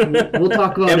 We'll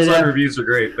talk about Amazon reviews are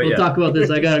great, but we'll talk about this.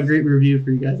 I got a great review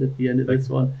for you guys at the end of this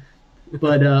one.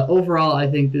 But overall, I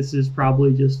think this is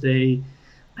probably just I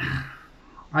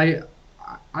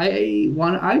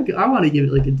want to give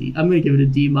it like a D. I'm going to give it a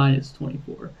D minus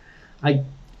 24. I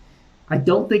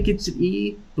don't think it's an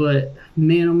E, but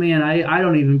man, oh man, I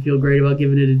don't even feel great about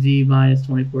giving it a D minus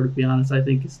 24, to be honest. I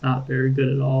think it's not very good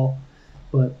at all,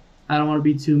 but I don't want to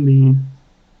be too mean.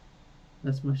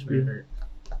 That's my spiel.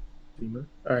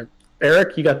 All right.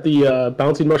 Eric, you got the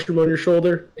bouncing mushroom on your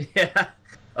shoulder? Yeah.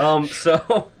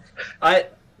 So I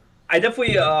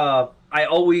definitely I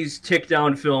always tick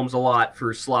down films a lot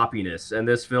for sloppiness, and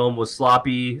this film was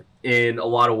sloppy in a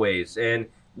lot of ways, and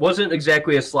wasn't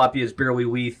exactly as sloppy as Barely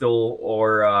Lethal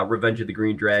or Revenge of the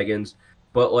Green Dragons,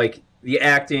 but like the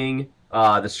acting,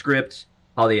 the script,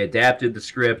 how they adapted the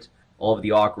script, all of the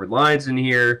awkward lines in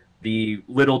here, the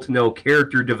little to no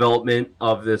character development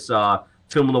of this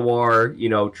film noir,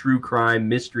 true crime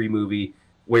mystery movie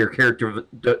where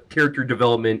character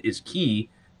development is key.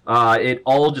 It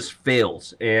all just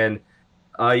fails, and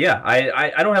I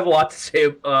don't have a lot to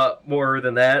say more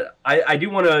than that. I do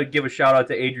want to give a shout out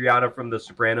to Adriana from The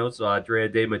Sopranos, Andrea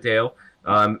De Matteo.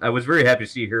 I was very happy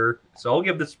to see her, so I'll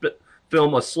give this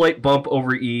film a slight bump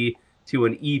over E to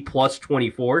an E plus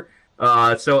 24.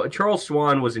 So Charles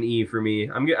Swan was an E for me.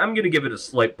 I'm gonna give it a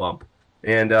slight bump,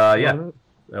 and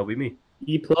that'll be me.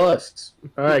 E plus.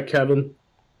 All right, Kevin.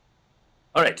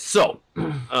 All right, so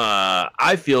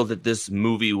I feel that this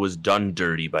movie was done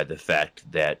dirty by the fact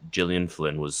that Gillian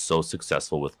Flynn was so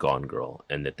successful with Gone Girl,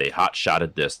 and that they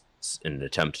hot-shotted this in an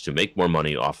attempt to make more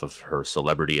money off of her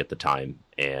celebrity at the time,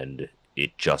 and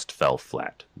it just fell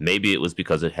flat. Maybe it was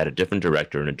because it had a different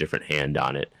director and a different hand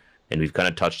on it, and we've kind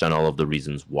of touched on all of the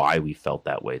reasons why we felt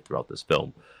that way throughout this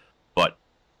film. But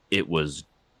it was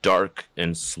dark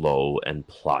and slow and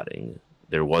plotting.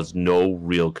 There was no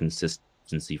real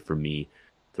consistency for me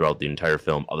throughout the entire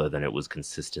film, other than it was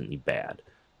consistently bad.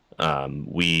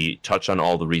 We touch on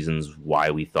all the reasons why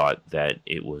we thought that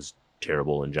it was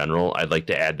terrible in general. I'd like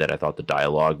to add that I thought the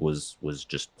dialogue was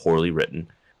just poorly written.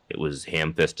 It was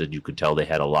ham-fisted. You could tell they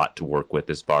had a lot to work with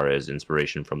as far as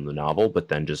inspiration from the novel, but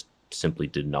then just simply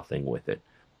did nothing with it.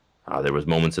 There was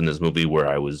moments in this movie where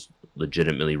I was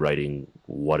legitimately writing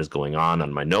what is going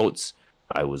on my notes.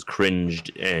 I was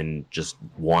cringed and just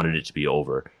wanted it to be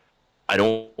over. I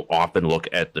don't often look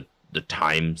at the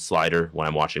time slider when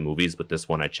I'm watching movies, but this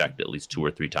one I checked at least 2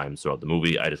 or 3 times throughout the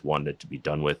movie. I just wanted it to be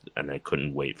done with, and I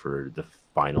couldn't wait for the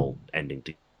final ending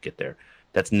to get there.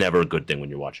 That's never a good thing when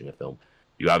you're watching a film.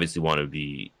 You obviously want to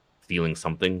be feeling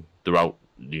something throughout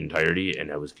the entirety,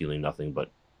 and I was feeling nothing but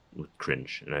with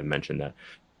cringe, and I mentioned that.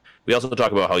 We also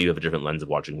talk about how you have a different lens of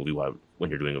watching a movie when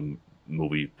you're doing a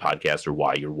movie podcast, or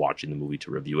why you're watching the movie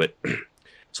to review it.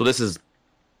 So this is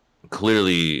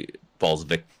clearly falls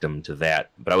victim to that.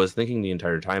 But I was thinking the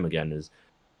entire time again is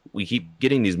we keep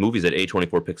getting these movies that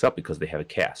A24 picks up because they have a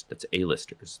cast that's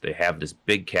A-listers. They have this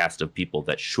big cast of people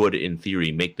that should, in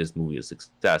theory, make this movie a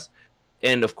success.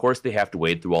 And of course, they have to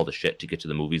wade through all the shit to get to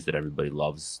the movies that everybody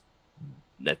loves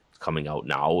that's coming out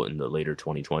now in the later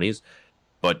 2020s.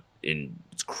 But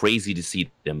it's crazy to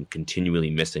see them continually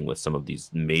missing with some of these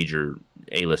major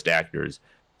A-list actors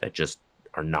that just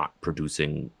are not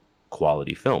producing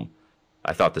quality film.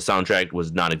 I thought the soundtrack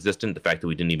was non-existent. The fact that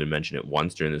we didn't even mention it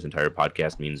once during this entire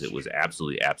podcast means it was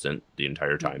absolutely absent the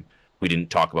entire time. We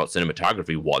didn't talk about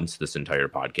cinematography once this entire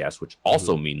podcast, which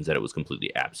also means that it was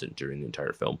completely absent during the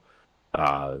entire film.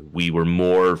 We were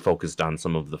more focused on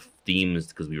some of the themes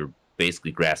because we were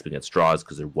basically grasping at straws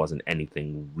because there wasn't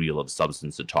anything real of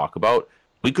substance to talk about.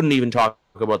 We couldn't even talk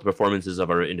about the performances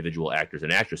of our individual actors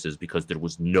and actresses because there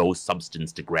was no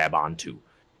substance to grab onto.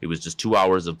 It was just 2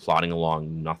 hours of plodding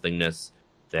along nothingness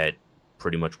that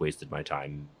pretty much wasted my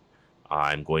time.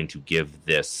 I'm going to give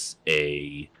this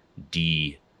a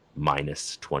D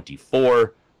minus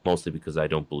 24, mostly because I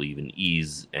don't believe in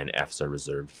E's and F's are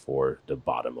reserved for the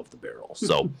bottom of the barrel.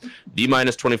 So D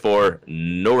minus 24,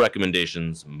 no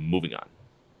recommendations, moving on.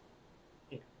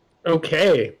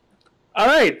 Okay. All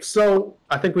right. So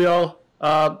I think we all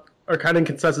are kind of in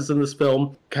consensus in this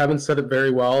film. Kevin said it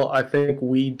very well. I think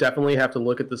we definitely have to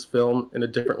look at this film in a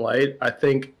different light. I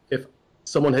think if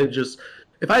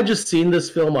I had just seen this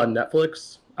film on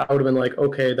Netflix, I would have been like,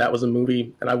 okay, that was a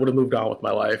movie, and I would have moved on with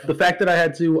my life. The fact that I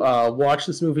had to watch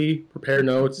this movie, prepare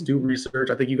notes, do research,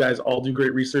 I think you guys all do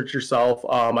great research yourself.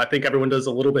 I think everyone does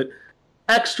a little bit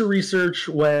extra research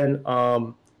when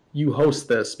you host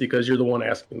this because you're the one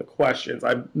asking the questions.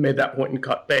 I made that point in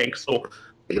Cut Bank. So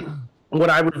when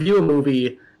I review a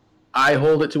movie, I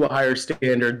hold it to a higher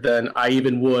standard than I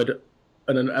even would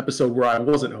in an episode where I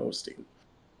wasn't hosting.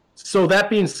 So that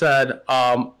being said,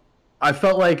 I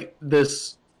felt like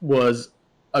this was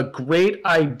a great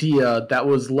idea that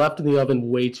was left in the oven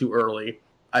way too early.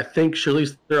 I think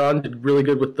Charlize Theron did really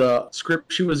good with the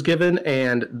script she was given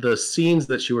and the scenes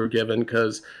that she were given,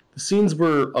 because the scenes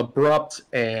were abrupt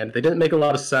and they didn't make a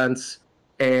lot of sense,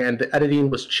 and the editing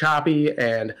was choppy,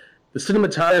 and the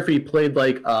cinematography played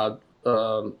like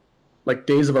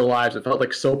Days of Our Lives. It felt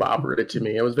like soap opera to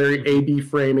me. It was very A/B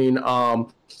framing.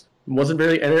 Wasn't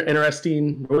very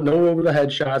interesting. No over the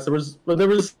head shots. There was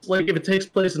like, if it takes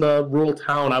place in a rural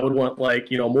town, I would want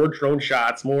more drone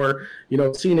shots, more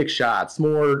scenic shots,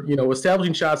 more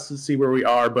establishing shots to see where we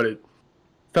are. But it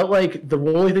felt like the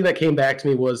only thing that came back to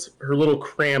me was her little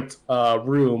cramped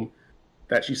room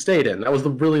that she stayed in. That was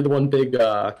really the one big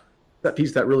that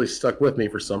piece that really stuck with me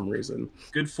for some reason.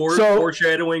 Good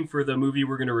foreshadowing for the movie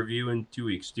we're going to review in 2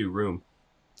 weeks, too. Room.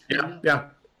 Yeah.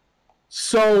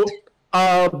 So.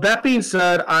 That being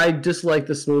said, I disliked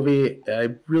this movie. I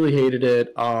really hated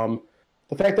it. The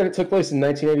fact that it took place in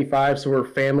 1985, so her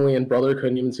family and brother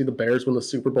couldn't even see the Bears win the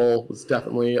Super Bowl, was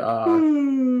definitely,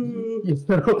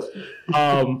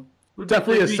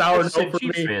 definitely a sour note for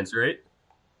me. Fans, right?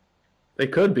 They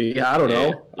could be. I don't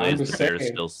know. The Bears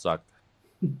still suck.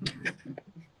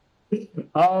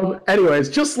 Anyways,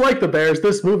 just like the Bears,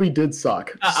 this movie did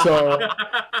suck. So.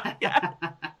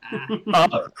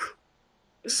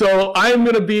 So I'm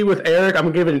going to be with Eric. I'm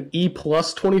going to give it an E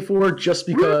plus 24 just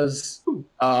because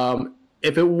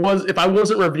if I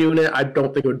wasn't reviewing it, I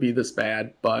don't think it would be this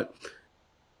bad. But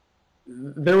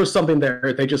there was something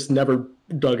there. They just never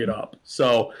dug it up.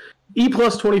 So E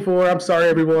plus 24. I'm sorry,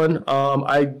 everyone.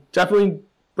 I definitely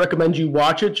recommend you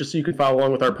watch it just so you can follow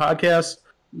along with our podcast.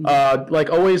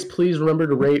 Like always, please remember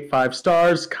to rate 5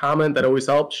 stars, comment. That always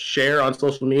helps. Share on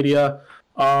social media.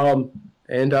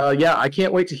 And I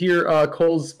can't wait to hear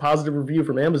Cole's positive review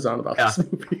from Amazon about this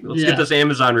movie. Let's get this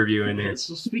Amazon review in here.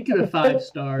 So speaking of 5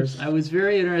 stars, I was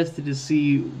very interested to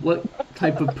see what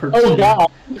type of person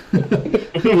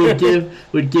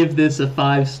would give this a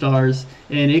 5 stars,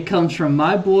 and it comes from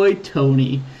my boy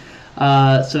Tony.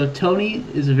 So Tony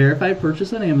is a verified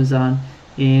purchase on Amazon,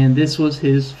 and this was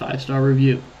his 5-star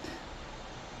review.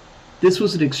 This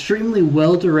was an extremely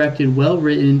well-directed,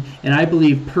 well-written, and I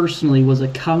believe personally was a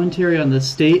commentary on the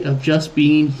state of just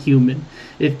being human.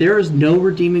 If there is no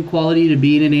redeeming quality to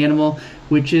being an animal,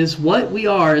 which is what we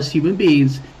are as human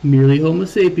beings, merely Homo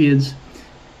sapiens,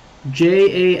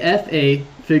 JAFA,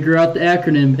 figure out the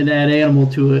acronym and add animal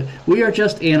to it. We are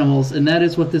just animals, and that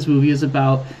is what this movie is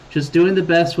about. Just doing the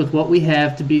best with what we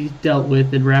have to be dealt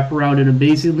with and wrap around an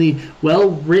amazingly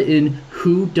well-written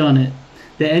whodunit.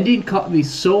 The ending caught me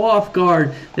so off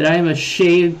guard that I am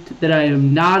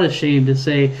not ashamed to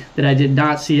say that I did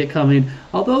not see it coming.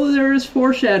 Although there is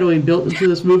foreshadowing built into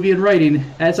this movie and writing,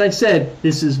 as I said,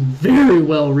 this is very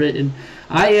well written.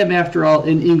 I am, after all,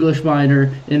 an English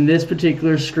minor, and this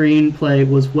particular screenplay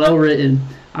was well written.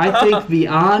 I think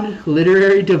beyond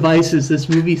literary devices, this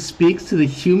movie speaks to the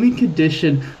human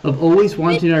condition of always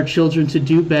wanting our children to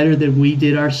do better than we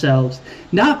did ourselves.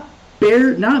 Not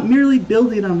merely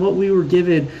building on what we were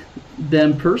given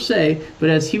them per se, but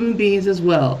as human beings as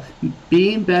well,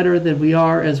 being better than we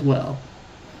are as well.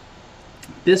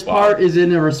 This part is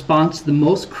in a response to the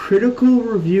most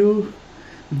critical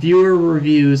viewer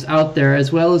reviews out there,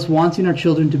 as well as wanting our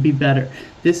children to be better.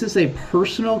 This is a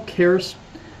personal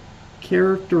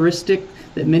characteristic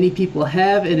that many people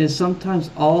have, and is sometimes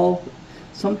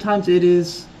it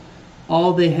is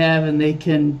all they have and they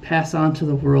can pass on to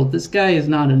the world. This guy is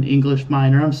not an English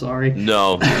minor, I'm sorry.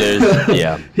 No,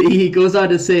 yeah. He goes on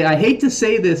to say, I hate to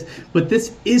say this, but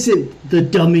this isn't the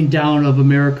dumbing down of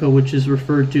America, which is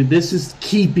referred to. This is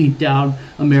keeping down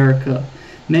America.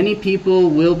 Many people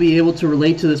will be able to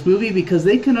relate to this movie because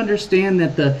they can understand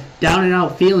that the down and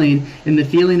out feeling, and the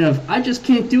feeling of I just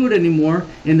can't do it anymore,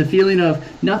 and the feeling of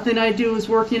nothing I do is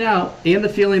working out, and the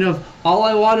feeling of all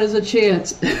I want is a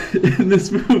chance in this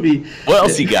movie. What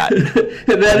else you got? And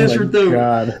that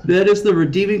is the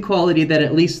redeeming quality that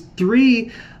at least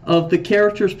 3 of the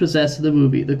characters possess in the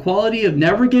movie. The quality of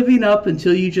never giving up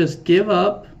until you just give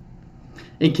up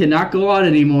and cannot go on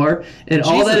anymore, and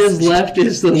all that is left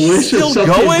is the wish of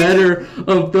something better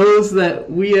of those that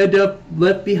we end up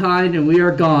left behind and we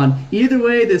are gone. Either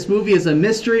way, this movie is a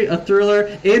mystery, a thriller,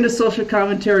 and a social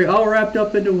commentary all wrapped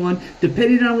up into one,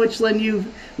 depending on which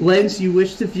lens you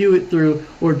wish to view it through,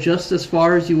 or just as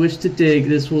far as you wish to dig.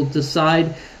 This will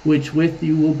decide which width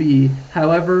you will be.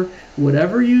 However,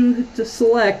 whatever you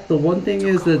select, the one thing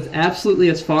is that absolutely,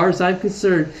 as far as I'm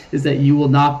concerned, is that you will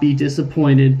not be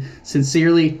disappointed.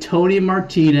 Sincerely, Tony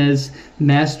Martinez,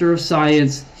 Master of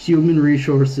Science, Human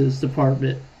Resources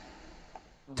Department.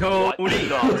 Tony.